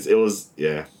watch. It was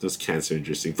cancer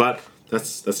inducing, but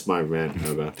that's my rant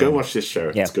over. Go watch this show.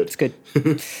 Yeah, it's good. It's good.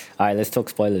 All right, let's talk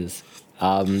spoilers.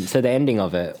 So the ending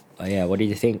of it. What did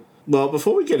you think? Well,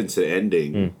 before we get into the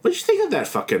ending, what do you think of that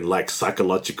fucking like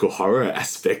psychological horror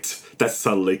aspect that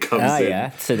suddenly comes in? Oh yeah,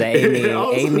 so the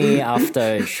Amy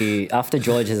after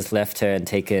George has left her and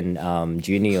taken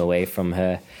Junie away from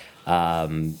her,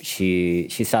 she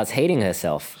starts hating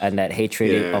herself, and that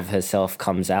hatred of herself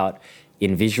comes out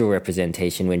in visual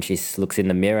representation when she looks in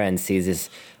the mirror and sees this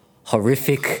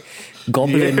horrific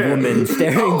goblin woman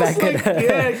staring back at her.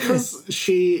 Yeah, because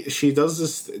she does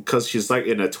this because she's like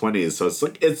in her 20s, so it's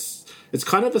like it's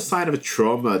kind of a sign of a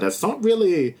trauma that's not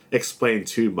really explained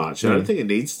too much. I don't think it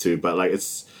needs to, but like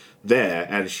it's there,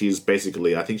 and she's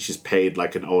basically, I think she's paid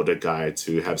like an older guy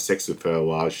to have sex with her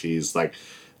while she's like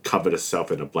covered herself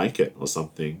in a blanket or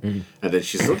something, and then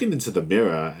she's looking into the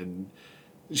mirror and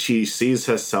she sees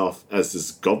herself as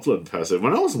this goblin person.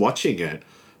 When I was watching it,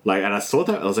 like, and I saw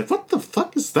that, I was like, what the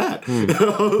fuck is that?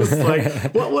 I was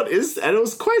like, what is that? And it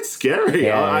was quite scary.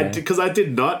 Because I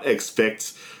did not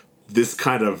expect this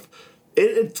kind of,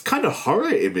 it's kind of horror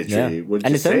imagery. Yeah.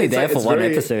 And it's only there for one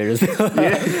episode as well.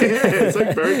 It's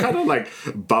like very kind of like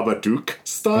Babadook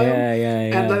style.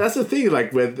 Yeah. And like, that's the thing,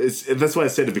 like, when and that's why I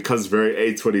said it becomes very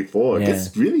A24. It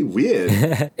gets really weird.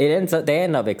 They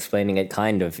end up explaining it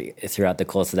kind of throughout the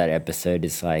course of that episode.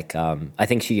 It's like, I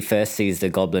think she first sees the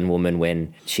goblin woman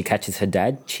when she catches her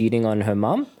dad cheating on her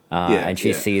mum. And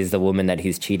she sees the woman that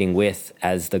he's cheating with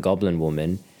as the goblin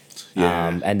woman.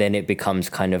 And then it becomes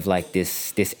kind of like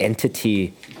this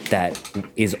entity that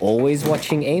is always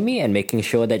watching Amy and making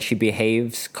sure that she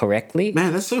behaves correctly.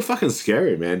 Man, that's so fucking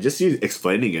scary, man. Just you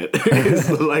explaining it is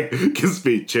like gives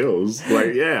me chills.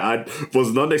 Like, I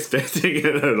was not expecting it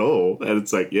at all, and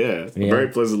it's like, very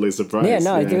pleasantly surprised.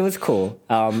 It was cool.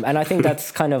 And I think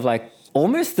that's kind of like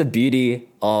almost the beauty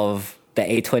of the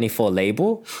A24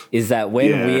 label is that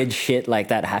when weird shit like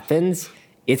that happens,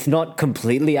 it's not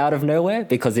completely out of nowhere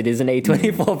because it is an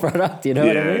A24 product, you know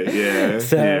what I mean?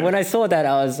 So when I saw that,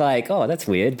 I was like, oh, that's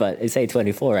weird, but it's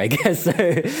A24, I guess. So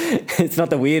it's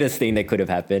not the weirdest thing that could have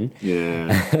happened.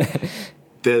 Yeah.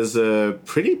 There's a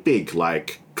pretty big,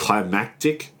 like,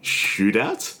 climactic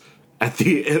shootout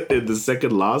in the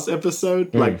second last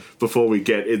episode, like, before we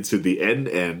get into the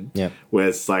end, where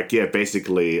it's like,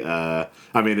 basically, I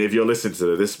mean, if you're listening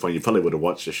to this point, you probably would have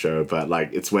watched the show, but,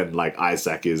 like, it's when, like,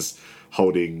 Isaac is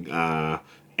holding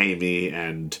Amy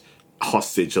and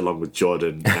hostage along with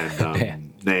Jordan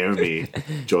and Naomi,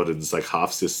 Jordan's like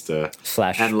half sister /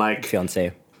 and like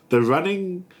fiance. The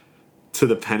running to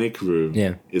the panic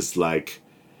room is like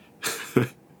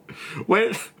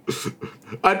when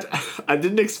I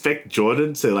didn't expect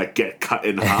Jordan to like get cut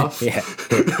in half.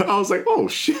 I was like, oh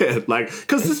shit, like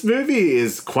because this movie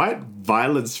is quite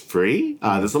violence free.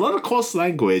 There's a lot of coarse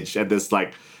language and there's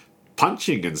like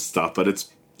punching and stuff, but it's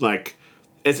like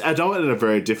it's adult in a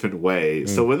very different way.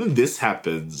 So when this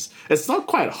happens, it's not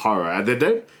quite horror, and they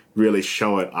don't really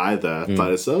show it either.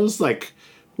 But it's almost like,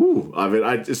 ooh. I mean,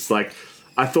 I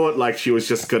thought like she was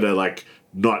just gonna like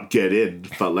not get in,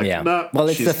 but like no. Well,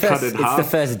 it's the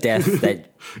first death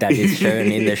that is shown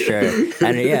in the show,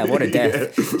 and what a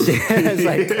death! It's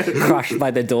like crushed by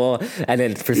the door, and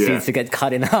then proceeds to get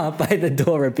cut in half by the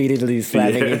door repeatedly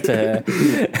slamming into her.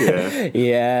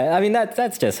 I mean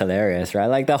that's just hilarious, right?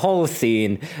 Like the whole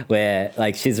scene where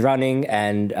like she's running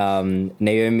and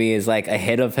Naomi is like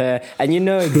ahead of her, and you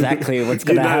know exactly what's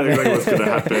gonna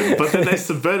happen. But then they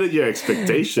subverted your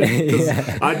expectation.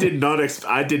 I did not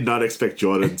expect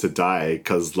Jordan to die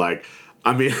because like.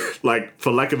 I mean, like,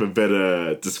 for lack of a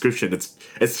better description,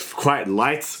 it's quite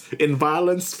light in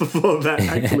violence before that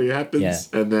actually happens.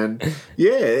 And then,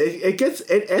 it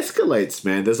escalates,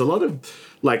 man. There's a lot of,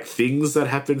 like, things that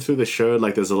happen through the show.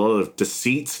 Like, there's a lot of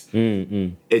deceit.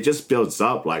 It just builds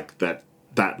up, like, that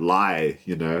lie,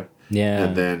 you know? Yeah.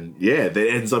 And then, that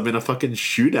ends up in a fucking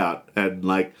shootout and,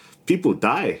 like, people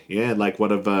die. Yeah, like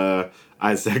one of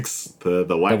Isaac's, the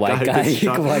white guy gets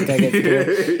shot. The white guy gets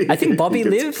killed. I think Bobby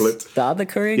lives. Clipped. The other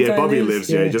Korean guy Bobby lives.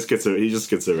 Yeah, he just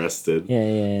gets arrested.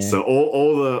 Yeah. So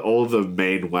all the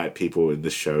main white people in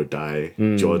the show die.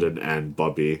 Jordan and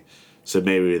Bobby. So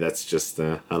maybe that's just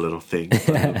a little thing.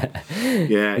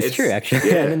 It's true.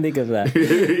 Actually, I didn't think of that.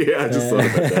 I just thought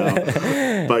of it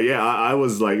now. But yeah, I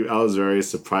was very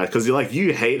surprised because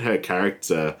you hate her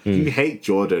character. You hate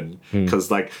Jordan because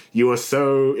like you were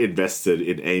so invested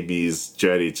in Amy's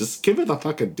journey. Just give her the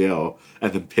fucking deal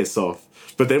and then piss off.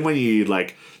 But then when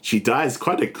she dies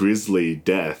quite a grisly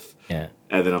death. Yeah.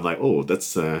 And then I'm like, oh,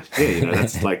 that's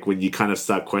that's like when you kind of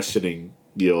start questioning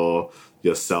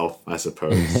yourself, I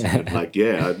suppose. And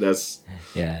that's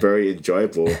very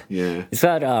enjoyable. Yeah. It's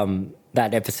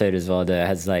that episode as well that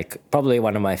has like probably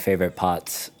one of my favorite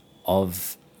parts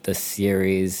of the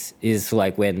series is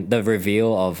like when the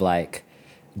reveal of like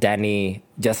Danny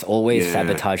just always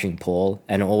sabotaging Paul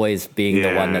and always being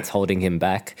the one that's holding him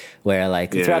back, where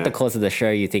like throughout the course of the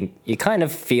show you kind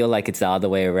of feel like it's the other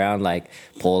way around, like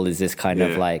Paul is this kind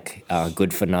of like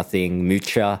good for nothing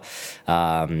moocher.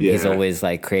 He's always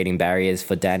like creating barriers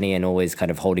for Danny and always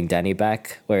kind of holding Danny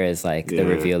back, whereas like the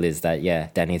reveal is that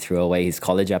Danny threw away his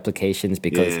college applications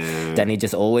because Danny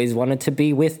just always wanted to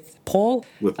be with Paul,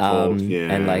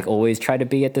 and like always try to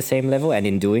be at the same level, and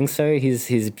in doing so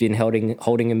he's been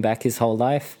holding him back his whole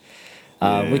life.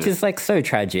 Which is like so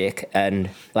tragic, and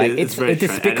like it's a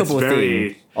despicable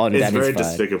thing on Danny's part. It's very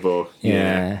despicable.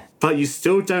 Yeah. But you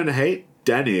still don't hate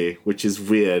Danny, which is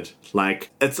weird.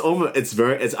 Like it's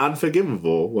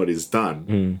unforgivable what he's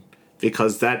done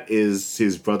because that is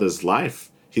his brother's life.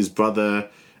 His brother,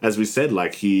 as we said,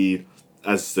 like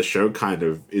as the show kind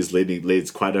of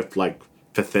leads quite a like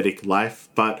pathetic life,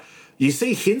 but you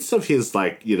see hints of his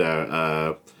like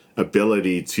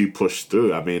ability to push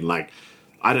through. I mean, like,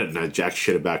 I don't know jack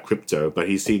shit about crypto, but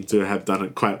he seemed to have done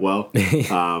it quite well.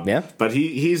 But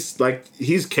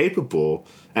he's capable,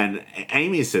 and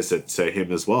Amy says it to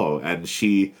him as well, and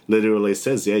she literally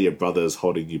says, your brother's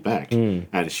holding you back.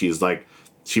 And she's like,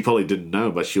 she probably didn't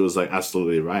know, but she was like,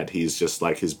 absolutely right. He's just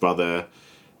like his brother.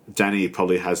 Danny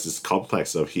probably has this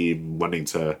complex of him wanting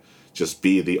to just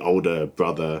be the older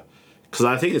brother. Because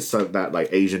I think it's that like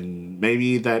Asian,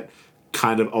 maybe that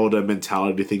kind of older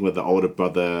mentality thing where the older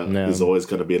brother is always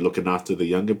going to be looking after the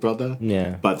younger brother.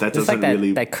 Yeah. But that doesn't like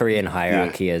really... that Korean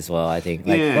hierarchy as well, I think.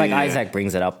 Like Isaac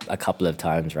brings it up a couple of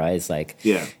times, right? It's like,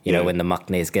 you know, when the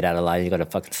maknaes get out of line, you got to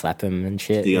fucking slap him and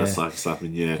shit. You got to slap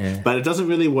him, But it doesn't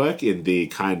really work in the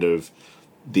kind of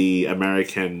the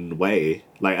American way.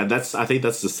 Like, and I think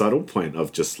that's the subtle point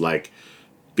of just like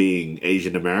being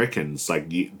Asian Americans. Like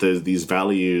these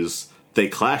values... they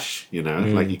clash, you know,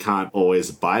 like you can't always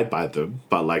abide by them,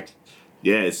 but like,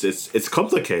 it's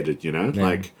complicated, you know,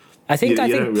 like. I think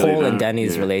Paul and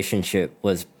Danny's relationship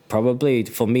was probably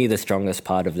for me the strongest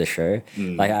part of the show.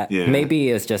 Maybe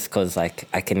it's just because like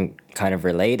I can kind of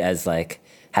relate as like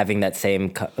having that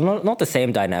same, not the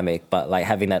same dynamic, but like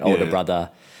having that older brother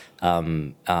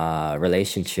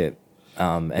relationship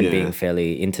and being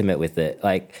fairly intimate with it,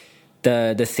 like.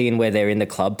 The scene where they're in the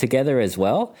club together as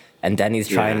well, and Danny's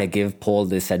trying to give Paul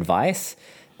this advice,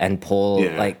 and Paul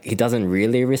like he doesn't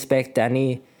really respect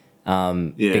Danny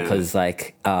because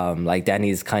like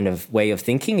Danny's kind of way of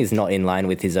thinking is not in line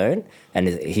with his own, and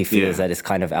he feels that it's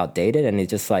kind of outdated, and he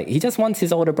just wants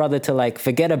his older brother to like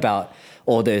forget about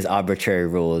all those arbitrary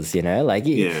rules, you know, like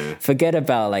forget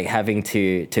about like having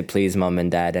to please mom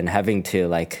and dad and having to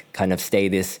like kind of stay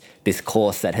this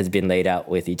course that has been laid out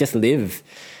with you. Just live.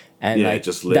 And like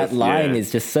just live, that line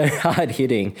is just so hard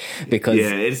hitting because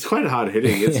it's quite hard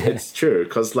hitting. It's true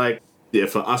because like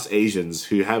for us Asians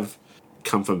who have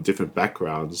come from different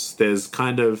backgrounds, there's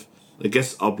kind of I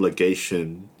guess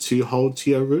obligation to hold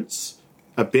to your roots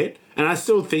a bit, and I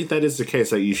still think that is the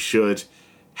case. Like you should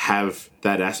have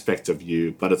that aspect of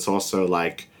you, but it's also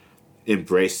like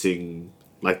embracing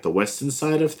like the Western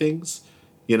side of things.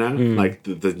 You know, like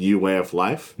the new way of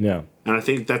life. Yeah, and I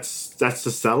think that's the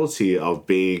subtlety of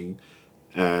being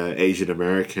Asian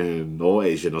American or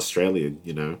Asian Australian.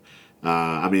 You know,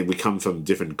 I mean, we come from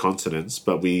different continents,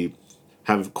 but we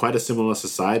have quite a similar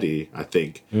society. I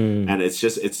think, and it's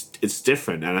just it's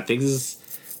different. And I think this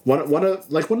is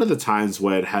one of the times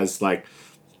where it has like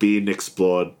been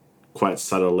explored quite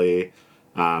subtly.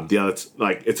 The other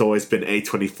like it's always been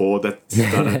A24 that's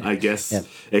done it, I guess,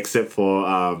 except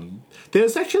for.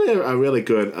 There's actually a really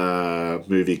good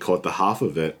movie called The Half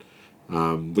of It,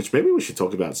 which maybe we should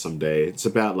talk about someday. It's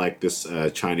about like this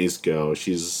Chinese girl.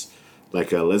 She's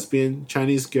like a lesbian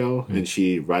Chinese girl, and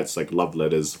she writes like love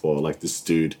letters for like this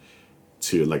dude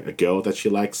to like a girl that she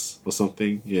likes or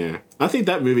something. Yeah, I think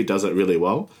that movie does it really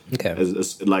well. Okay.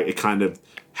 Like it kind of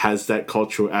has that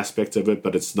cultural aspect of it,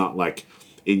 but it's not like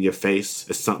in your face.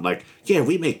 It's not like, yeah,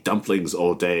 we make dumplings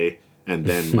all day and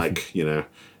then like,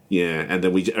 and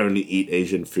then we only eat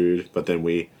Asian food, but then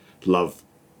we love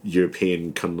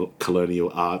European colonial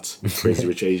art, Crazy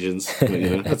Rich Asians.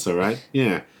 But, that's all right.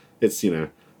 Yeah, it's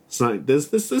it's not. There's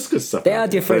good stuff. There are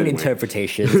different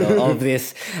interpretations of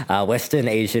this Western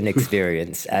Asian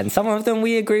experience, and some of them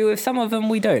we agree with, some of them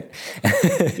we don't.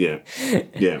 Yeah.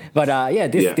 But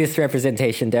this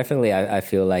representation definitely, I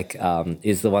feel like,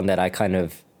 is the one that I kind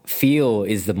of feel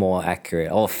is the more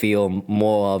accurate, or feel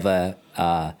more of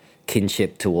a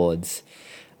kinship towards.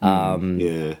 I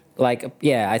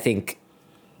think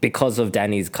because of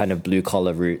Danny's kind of blue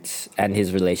collar roots and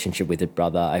his relationship with his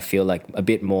brother, I feel like a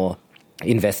bit more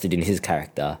invested in his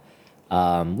character,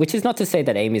 which is not to say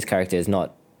that Amy's character is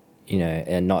not,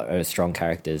 not a strong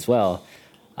character as well.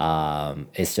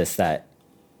 It's just that,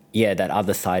 that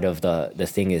other side of the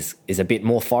thing is a bit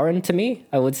more foreign to me,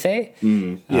 I would say.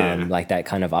 Like that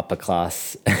kind of upper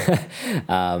class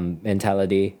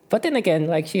mentality. But then again,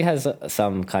 like she has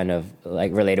some kind of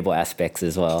like relatable aspects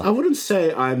as well. I wouldn't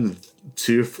say I'm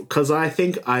too, because I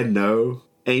think I know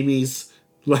Amy's.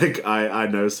 Like, I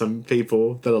know some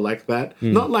people that are like that.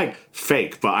 Not like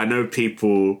fake, but I know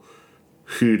people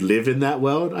who live in that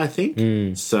world, I think.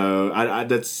 So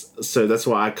that's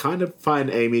why I kind of find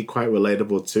Amy quite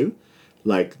relatable too.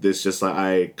 Like, there's just like,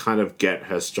 I kind of get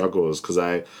her struggles because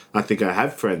I think I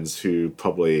have friends who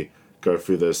probably go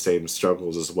through those same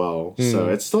struggles as well. So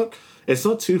it's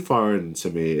not too foreign to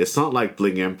me. It's not like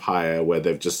Bling Empire where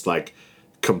they've just like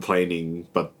complaining,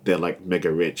 but they're like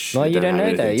mega rich. Well, you don't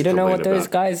know though. You don't know what those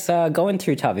guys are going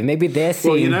through, Tavi. Maybe they're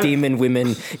seeing demon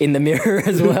women in the mirror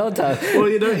as well, Tavi. Well,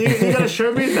 you gotta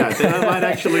show me that. Then I might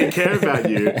actually care about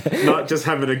you, not just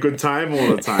having a good time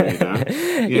all the time.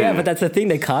 Yeah, but that's the thing,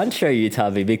 they can't show you,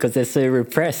 Tavi, because they're so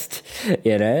repressed.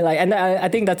 Like, and I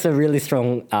think that's a really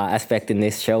strong aspect in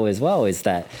this show as well. Is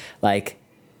that like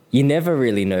you never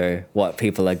really know what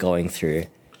people are going through.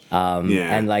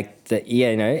 And like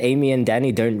Amy and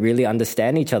Danny don't really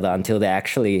understand each other until they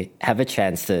actually have a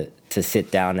chance to sit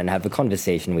down and have a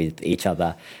conversation with each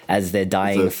other as they're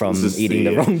dying from eating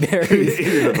the wrong berries.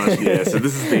 So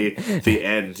this is the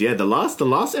end. Yeah, the last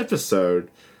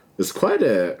episode is quite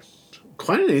an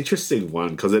interesting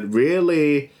one because it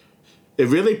really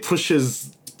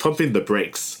pushes pumping the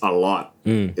brakes a lot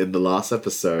in the last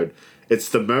episode. It's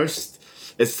the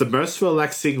most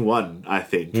relaxing one, I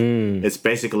think. It's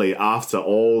basically after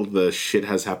all the shit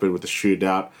has happened with the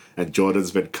shootout and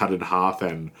Jordan's been cut in half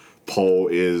and Paul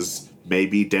is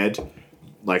maybe dead.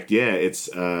 Like, it's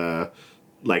Daddy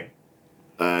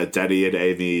and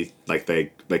Amy, like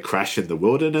they crash in the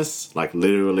wilderness, like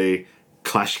literally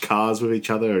clash cars with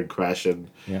each other and crash, and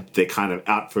they're kind of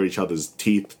out for each other's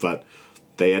teeth, but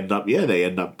they end up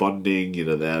bonding.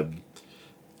 Them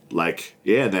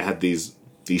they had these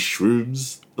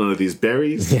shrooms, these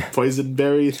berries, poison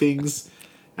berry things,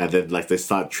 and then like they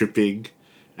start tripping,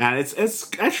 and it's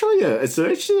actually a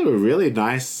really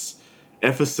nice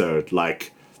episode.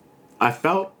 Like, I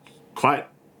felt quite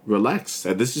relaxed,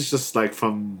 and this is just like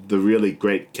from the really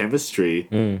great chemistry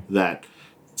that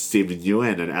Stephen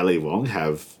Yeun and Ali Wong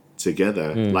have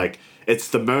together. Like, it's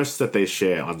the most that they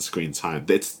share on screen time.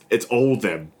 It's all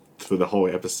them through the whole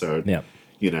episode.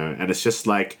 And it's just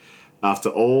like, after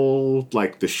all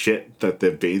like the shit that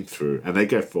they've been through, and they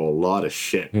go through a lot of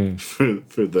shit through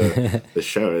the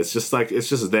show. It's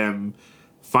just them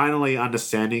finally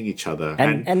understanding each other,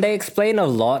 and they explain a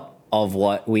lot of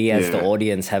what we as the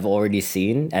audience have already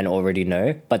seen and already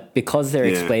know, but because they're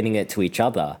explaining it to each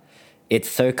other, it's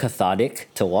so cathartic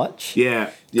to watch.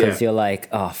 Because you're like,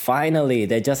 oh, finally,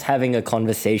 they're just having a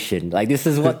conversation. Like, this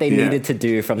is what they needed to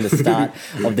do from the start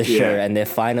of the show, and they're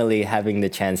finally having the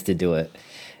chance to do it.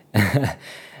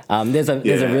 There's a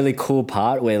really cool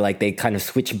part where like they kind of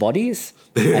switch bodies,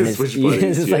 and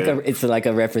it's like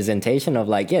a representation of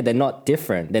like, they're not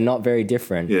different, they're not very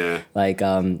different. Like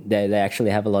they actually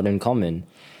have a lot in common.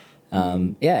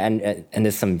 And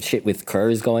there's some shit with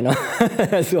crows going on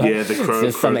as well. The crow.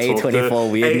 There's some A24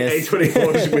 weirdness.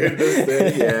 A24 weirdness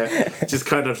there. Just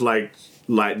kind of like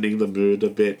lightening the mood a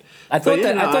bit. I thought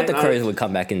the crows would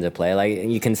come back into play. Like,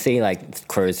 you can see like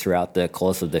crows throughout the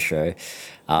course of the show.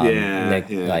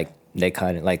 They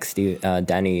kind of like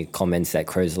Danny comments that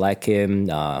crows like him.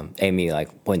 Amy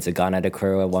like points a gun at a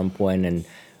crow at one point, and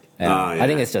I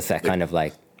think it's just that kind of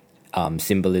like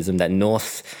symbolism, that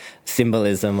Norse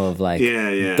symbolism of like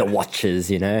the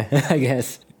Watchers, I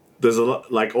guess. there's a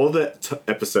lot, like all the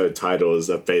episode titles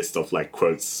are based off like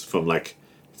quotes from like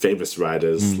famous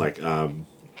writers like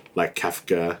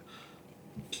Kafka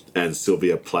and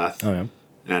Sylvia Plath. Oh, yeah.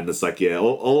 And it's like, yeah,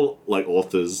 all like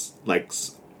authors like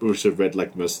we should have read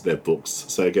like most of their books.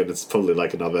 So again, it's probably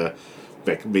like another,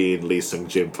 like me and Lee Sung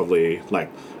Jin probably like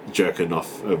jerking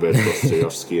off over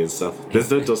Dostoevsky and stuff.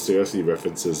 There's no Dostoevsky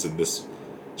references in this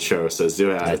show, so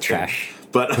 0 out of 10. Trash.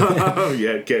 But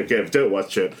yeah, don't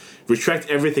watch it. Retract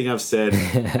everything I've said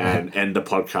and end the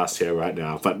podcast here right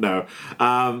now. But no,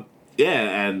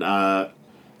 yeah, and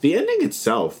the ending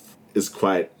itself is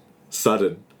quite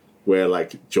sudden, where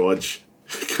like George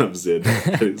comes in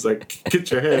and he's like,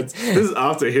 "Get your hands!" This is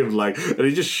after him, like, and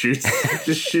he just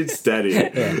shoots Daddy.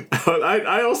 Yeah.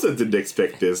 I also didn't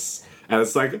expect this, and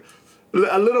it's like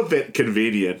a little bit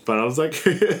convenient, but I was like,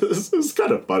 it's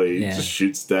kind of funny. He just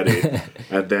shoots Danny,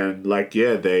 and then like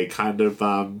they kind of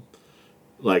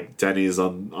like Danny's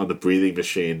on the breathing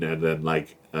machine, and then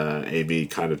like Amy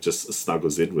kind of just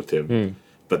snuggles in with him,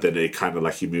 but then it kind of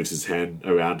like he moves his hand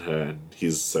around her, and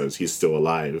he's still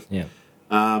alive. Yeah.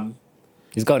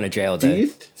 He's going to jail though.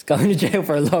 He's going to jail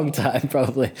for a long time,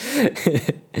 probably.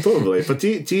 Probably, but do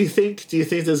you think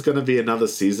there's going to be another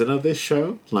season of this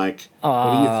show? Like,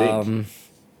 what do you think?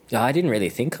 I didn't really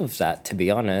think of that, to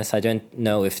be honest. I don't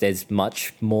know if there's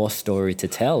much more story to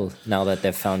tell now that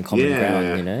they've found common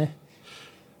ground. You know,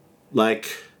 like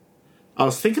I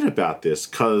was thinking about this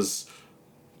because,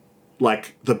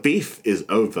 like, the beef is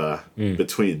over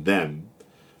between them,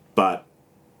 but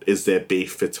is there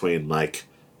beef between like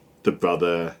the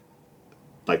brother,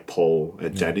 like Paul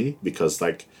and Danny, because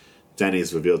like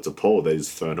Danny's revealed to Paul that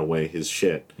he's thrown away his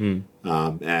shit,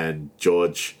 and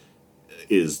George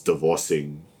is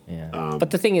divorcing. Yeah,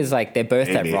 but the thing is, like, they're both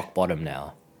Amy. at rock bottom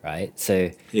now, right? So,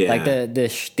 like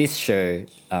this show,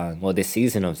 or this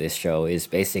season of this show is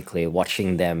basically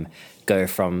watching them go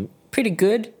from pretty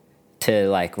good to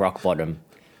like rock bottom.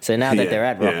 So now that they're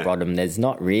at rock bottom, there's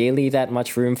not really that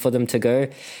much room for them to go.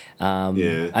 I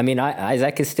mean,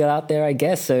 Isaac is still out there, I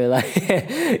guess. So like,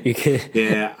 you could.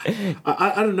 Yeah,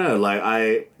 I don't know. Like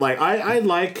I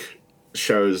like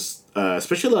shows,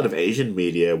 especially a lot of Asian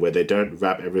media where they don't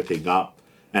wrap everything up.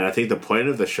 And I think the point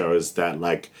of the show is that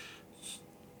like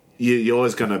you're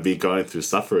always going to be going through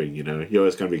suffering. You know, you're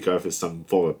always going to be going through some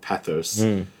form of pathos.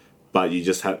 But you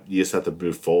just have to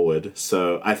move forward.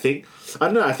 So I think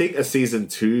a season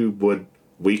 2 would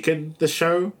weaken the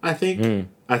show. I think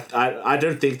I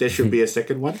don't think there should be a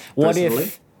second one. What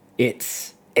if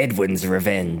it's Edwin's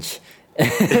revenge?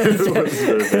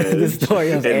 The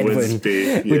story of Edwin.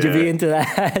 Would you be into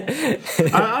that?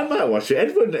 I might watch it.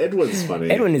 Edwin's funny.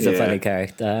 Edwin is a funny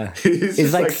character.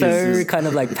 He's like so kind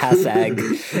of like passag.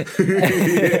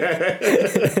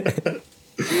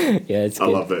 Yeah, it's good.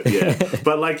 I love it. Yeah,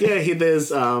 but like, there's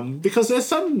because there's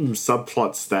some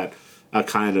subplots that are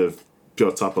kind of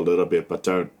built up a little bit, but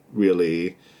don't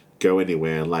really go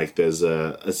anywhere. Like, there's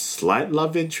a slight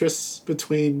love interest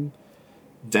between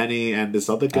Danny and this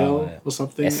other girl or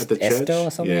something at the church. Esther or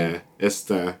something. Yeah,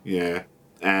 Esther. Yeah,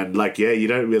 and like, you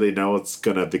don't really know what's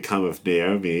gonna become of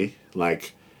Naomi.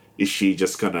 Like, is she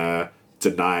just gonna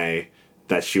deny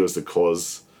that she was the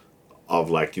cause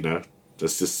of, like, the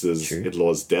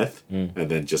sister's-in-law's death, and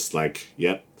then just like,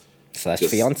 slash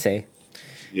fiance.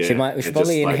 Yeah, she should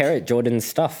probably just, inherit Jordan's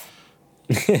stuff.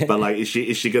 But like, is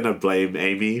she gonna blame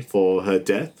Amy for her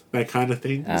death? That kind of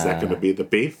thing. Is that gonna be the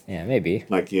beef? Yeah, maybe.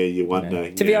 Like, you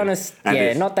wonder. To be honest,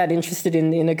 not that interested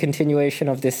in a continuation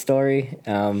of this story.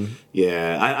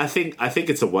 I think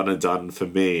it's a one and done for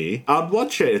me. I'd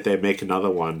watch it if they make another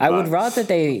one. I would rather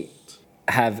they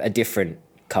have a different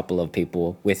couple of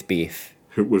people with beef.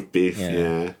 With beef,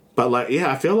 yeah. But like,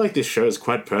 I feel like this show is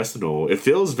quite personal. It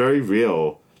feels very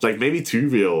real. Like, maybe too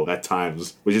real at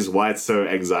times, which is why it's so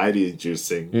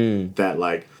anxiety-inducing. That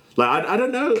like I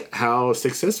don't know how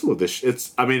successful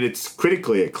it's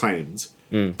critically acclaimed,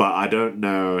 but I don't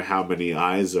know how many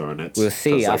eyes are on it. We'll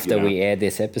see after we air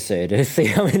this episode. We'll see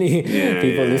how many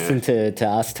people listen to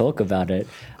us talk about it.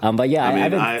 But I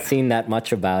haven't seen that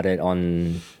much about it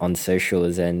on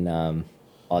socials and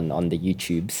on the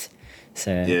YouTubes.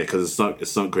 So because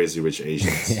it's not Crazy Rich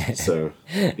Asians. So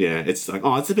it's like,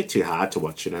 it's a bit too hard to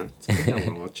watch. I don't want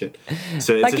to watch it.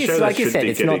 So it's a show like you said,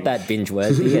 it's not that binge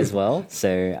worthy as well.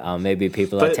 So maybe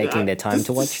people are taking their time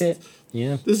to watch it.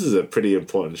 Yeah, this is a pretty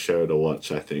important show to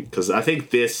watch, I think, because I think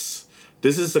this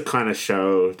is the kind of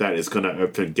show that is going to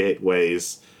open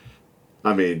gateways.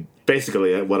 I mean,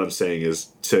 basically, what I'm saying is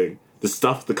to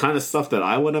the kind of stuff that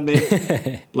I want to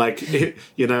make, like,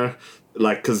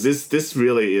 like, because this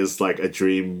really is like a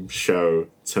dream show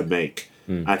to make.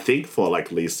 I think for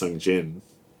like Lee Sung Jin,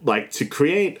 like to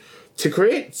create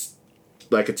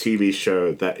like a TV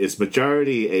show that is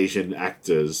majority Asian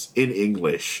actors in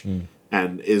English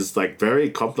and is like very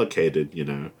complicated, you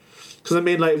know. Because I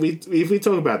mean, like if we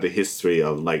talk about the history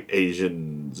of like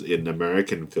Asians in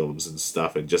American films and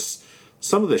stuff, and just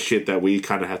some of the shit that we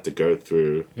kind of had to go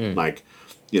through, like,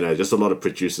 you know, just a lot of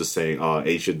producers saying, "Oh,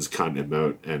 Asians can't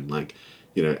emote," and like,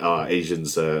 you know, "Oh,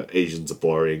 Asians are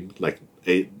boring," like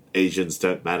Asians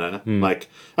don't matter. Like,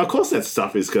 of course, that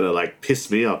stuff is gonna like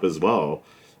piss me off as well.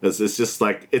 It's just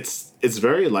like it's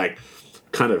very like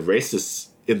kind of racist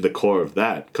in the core of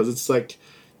that, because it's like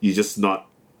you're just not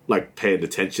like paying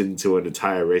attention to an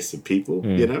entire race of people,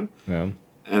 you know? Yeah.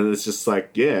 And it's just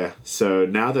like, yeah. So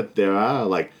now that there are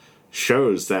like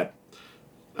shows that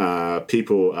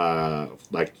people are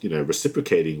like, you know,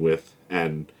 reciprocating with,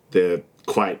 and they're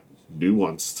quite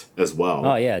nuanced as well.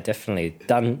 Oh yeah, definitely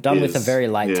done with a very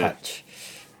light touch.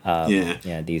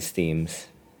 These themes,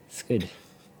 it's good.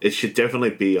 It should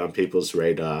definitely be on people's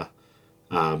radar.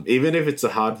 Even if it's a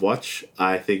hard watch,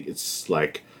 I think it's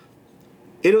like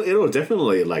it'll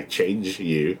definitely like change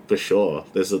you for sure.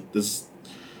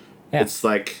 It's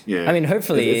like, yeah. I mean,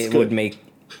 hopefully it would make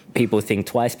people think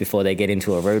twice before they get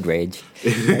into a road rage,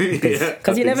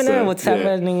 because you never know what's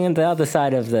happening on the other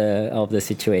side of the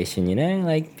situation. You know,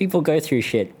 like people go through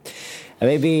shit. And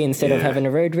maybe instead of having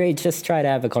a road rage, just try to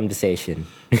have a conversation.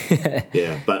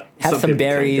 But have some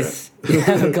berries,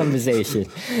 have a conversation.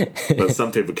 But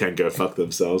some people can go fuck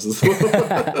themselves as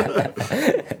well.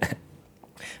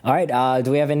 All right.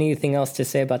 Do we have anything else to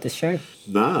say about this show?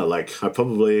 Nah, like I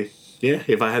probably,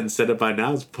 if I hadn't said it by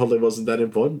now, it probably wasn't that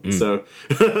important. So,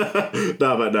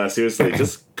 no, seriously,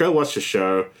 just go watch the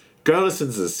show. Go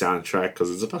listen to the soundtrack,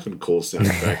 because it's a fucking cool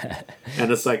soundtrack.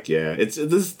 And it's like,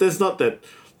 there's not that.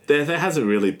 There hasn't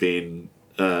really been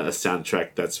a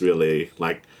soundtrack that's really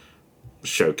like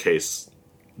showcased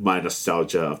my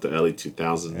nostalgia of the early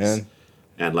 2000s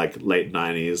and like late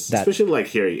 90s, especially like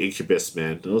hearing Incubus,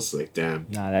 man. It was like, damn.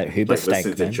 Nah, that Hooper like stank,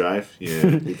 listening man. to Drive,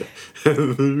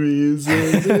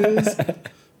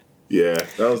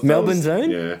 that was Melbourne's own.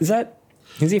 Yeah.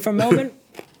 Is he from Melbourne?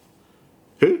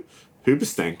 Who?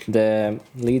 Hoobastank? The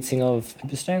lead singer of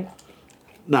Hoobastank?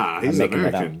 Nah, he's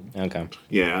American. Okay.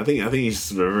 Yeah, I think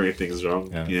he's remembering things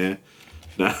wrong. Yeah.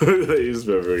 No, he's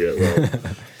remembering it wrong.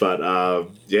 But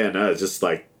it's just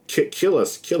like killer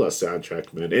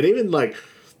soundtrack, man. And even like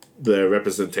the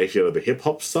representation of the hip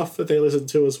hop stuff that they listen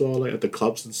to as well, like at the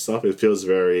clubs and stuff, it feels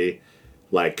very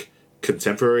like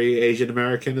contemporary Asian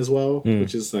American as well,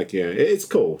 which is like, it's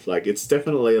cool. Like, it's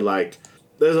definitely like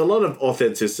there's a lot of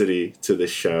authenticity to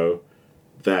this show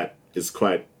that is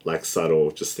quite like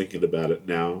subtle. Just thinking about it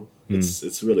now,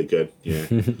 it's really good. Yeah.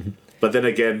 But then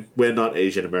again, we're not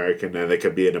Asian American, and there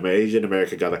could be an Asian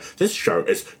American guy like, this show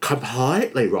is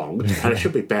completely wrong and it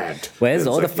should be banned. Where's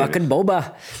all the fucking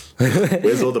boba?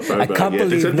 Where's all the boba? I can't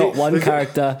believe not one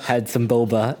character had some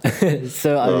boba.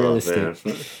 So unrealistic.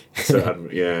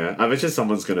 I bet you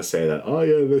someone's gonna say that. Oh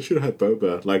yeah, they should have had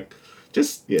boba. Like,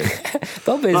 just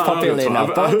boba is popular enough.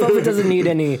 Boba doesn't need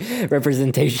any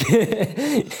representation.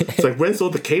 It's like, where's all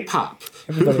the K-pop?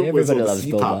 Everybody loves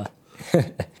boba.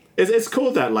 It's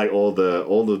cool that like all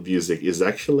the music is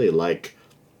actually like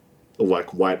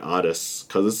white artists,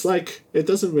 because it's like it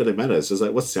doesn't really matter. It's just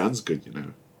like what sounds good, you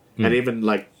know. And even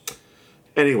like,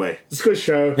 anyway, it's a good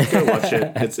show. Go watch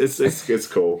it. It's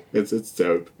cool. It's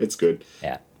dope. It's good.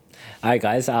 Yeah. All right,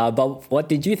 guys. But what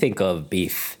did you think of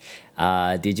Beef?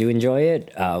 Did you enjoy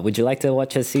it? Would you like to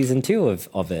watch a season 2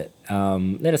 of it?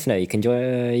 Let us know. You can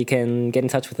get in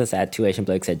touch with us at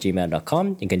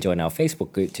twoasianblokes@gmail.com. You can join our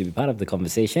Facebook group to be part of the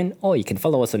conversation, or you can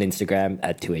follow us on Instagram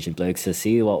at twoasianblokes to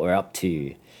see what we're up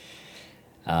to.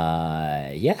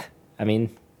 I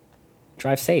mean,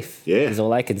 drive safe. Yeah, is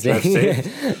all I can say. Drive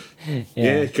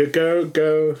safe.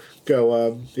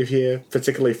 Go. If you're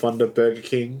particularly fond of Burger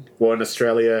King, or in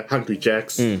Australia, Hungry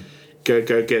Jack's, go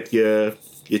get your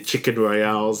chicken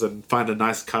royales and find a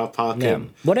nice car park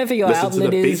and whatever your listen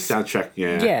outlet to the Beef is.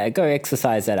 soundtrack. Go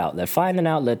exercise that outlet. Find an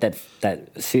outlet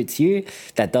that suits you,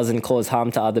 that doesn't cause harm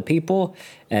to other people,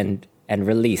 and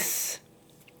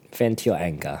vent your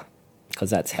anger, because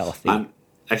that's healthy. I'm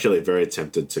actually very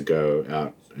tempted to go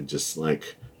out and just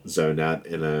like zone out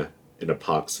in a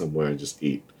park somewhere and just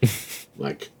eat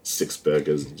like 6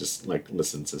 burgers and just like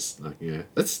listen to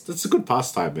that's a good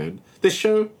pastime, man. This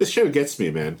show gets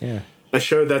me, man. Yeah. A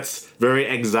show that's very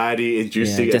anxiety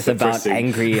inducing, just about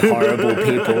angry, horrible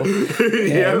people.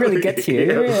 It really gets you.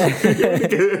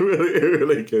 It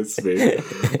really gets me.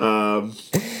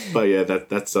 But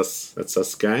that's us. That's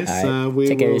us, guys. Right.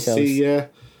 We will see you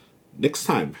next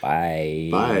time. Bye.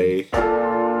 Bye.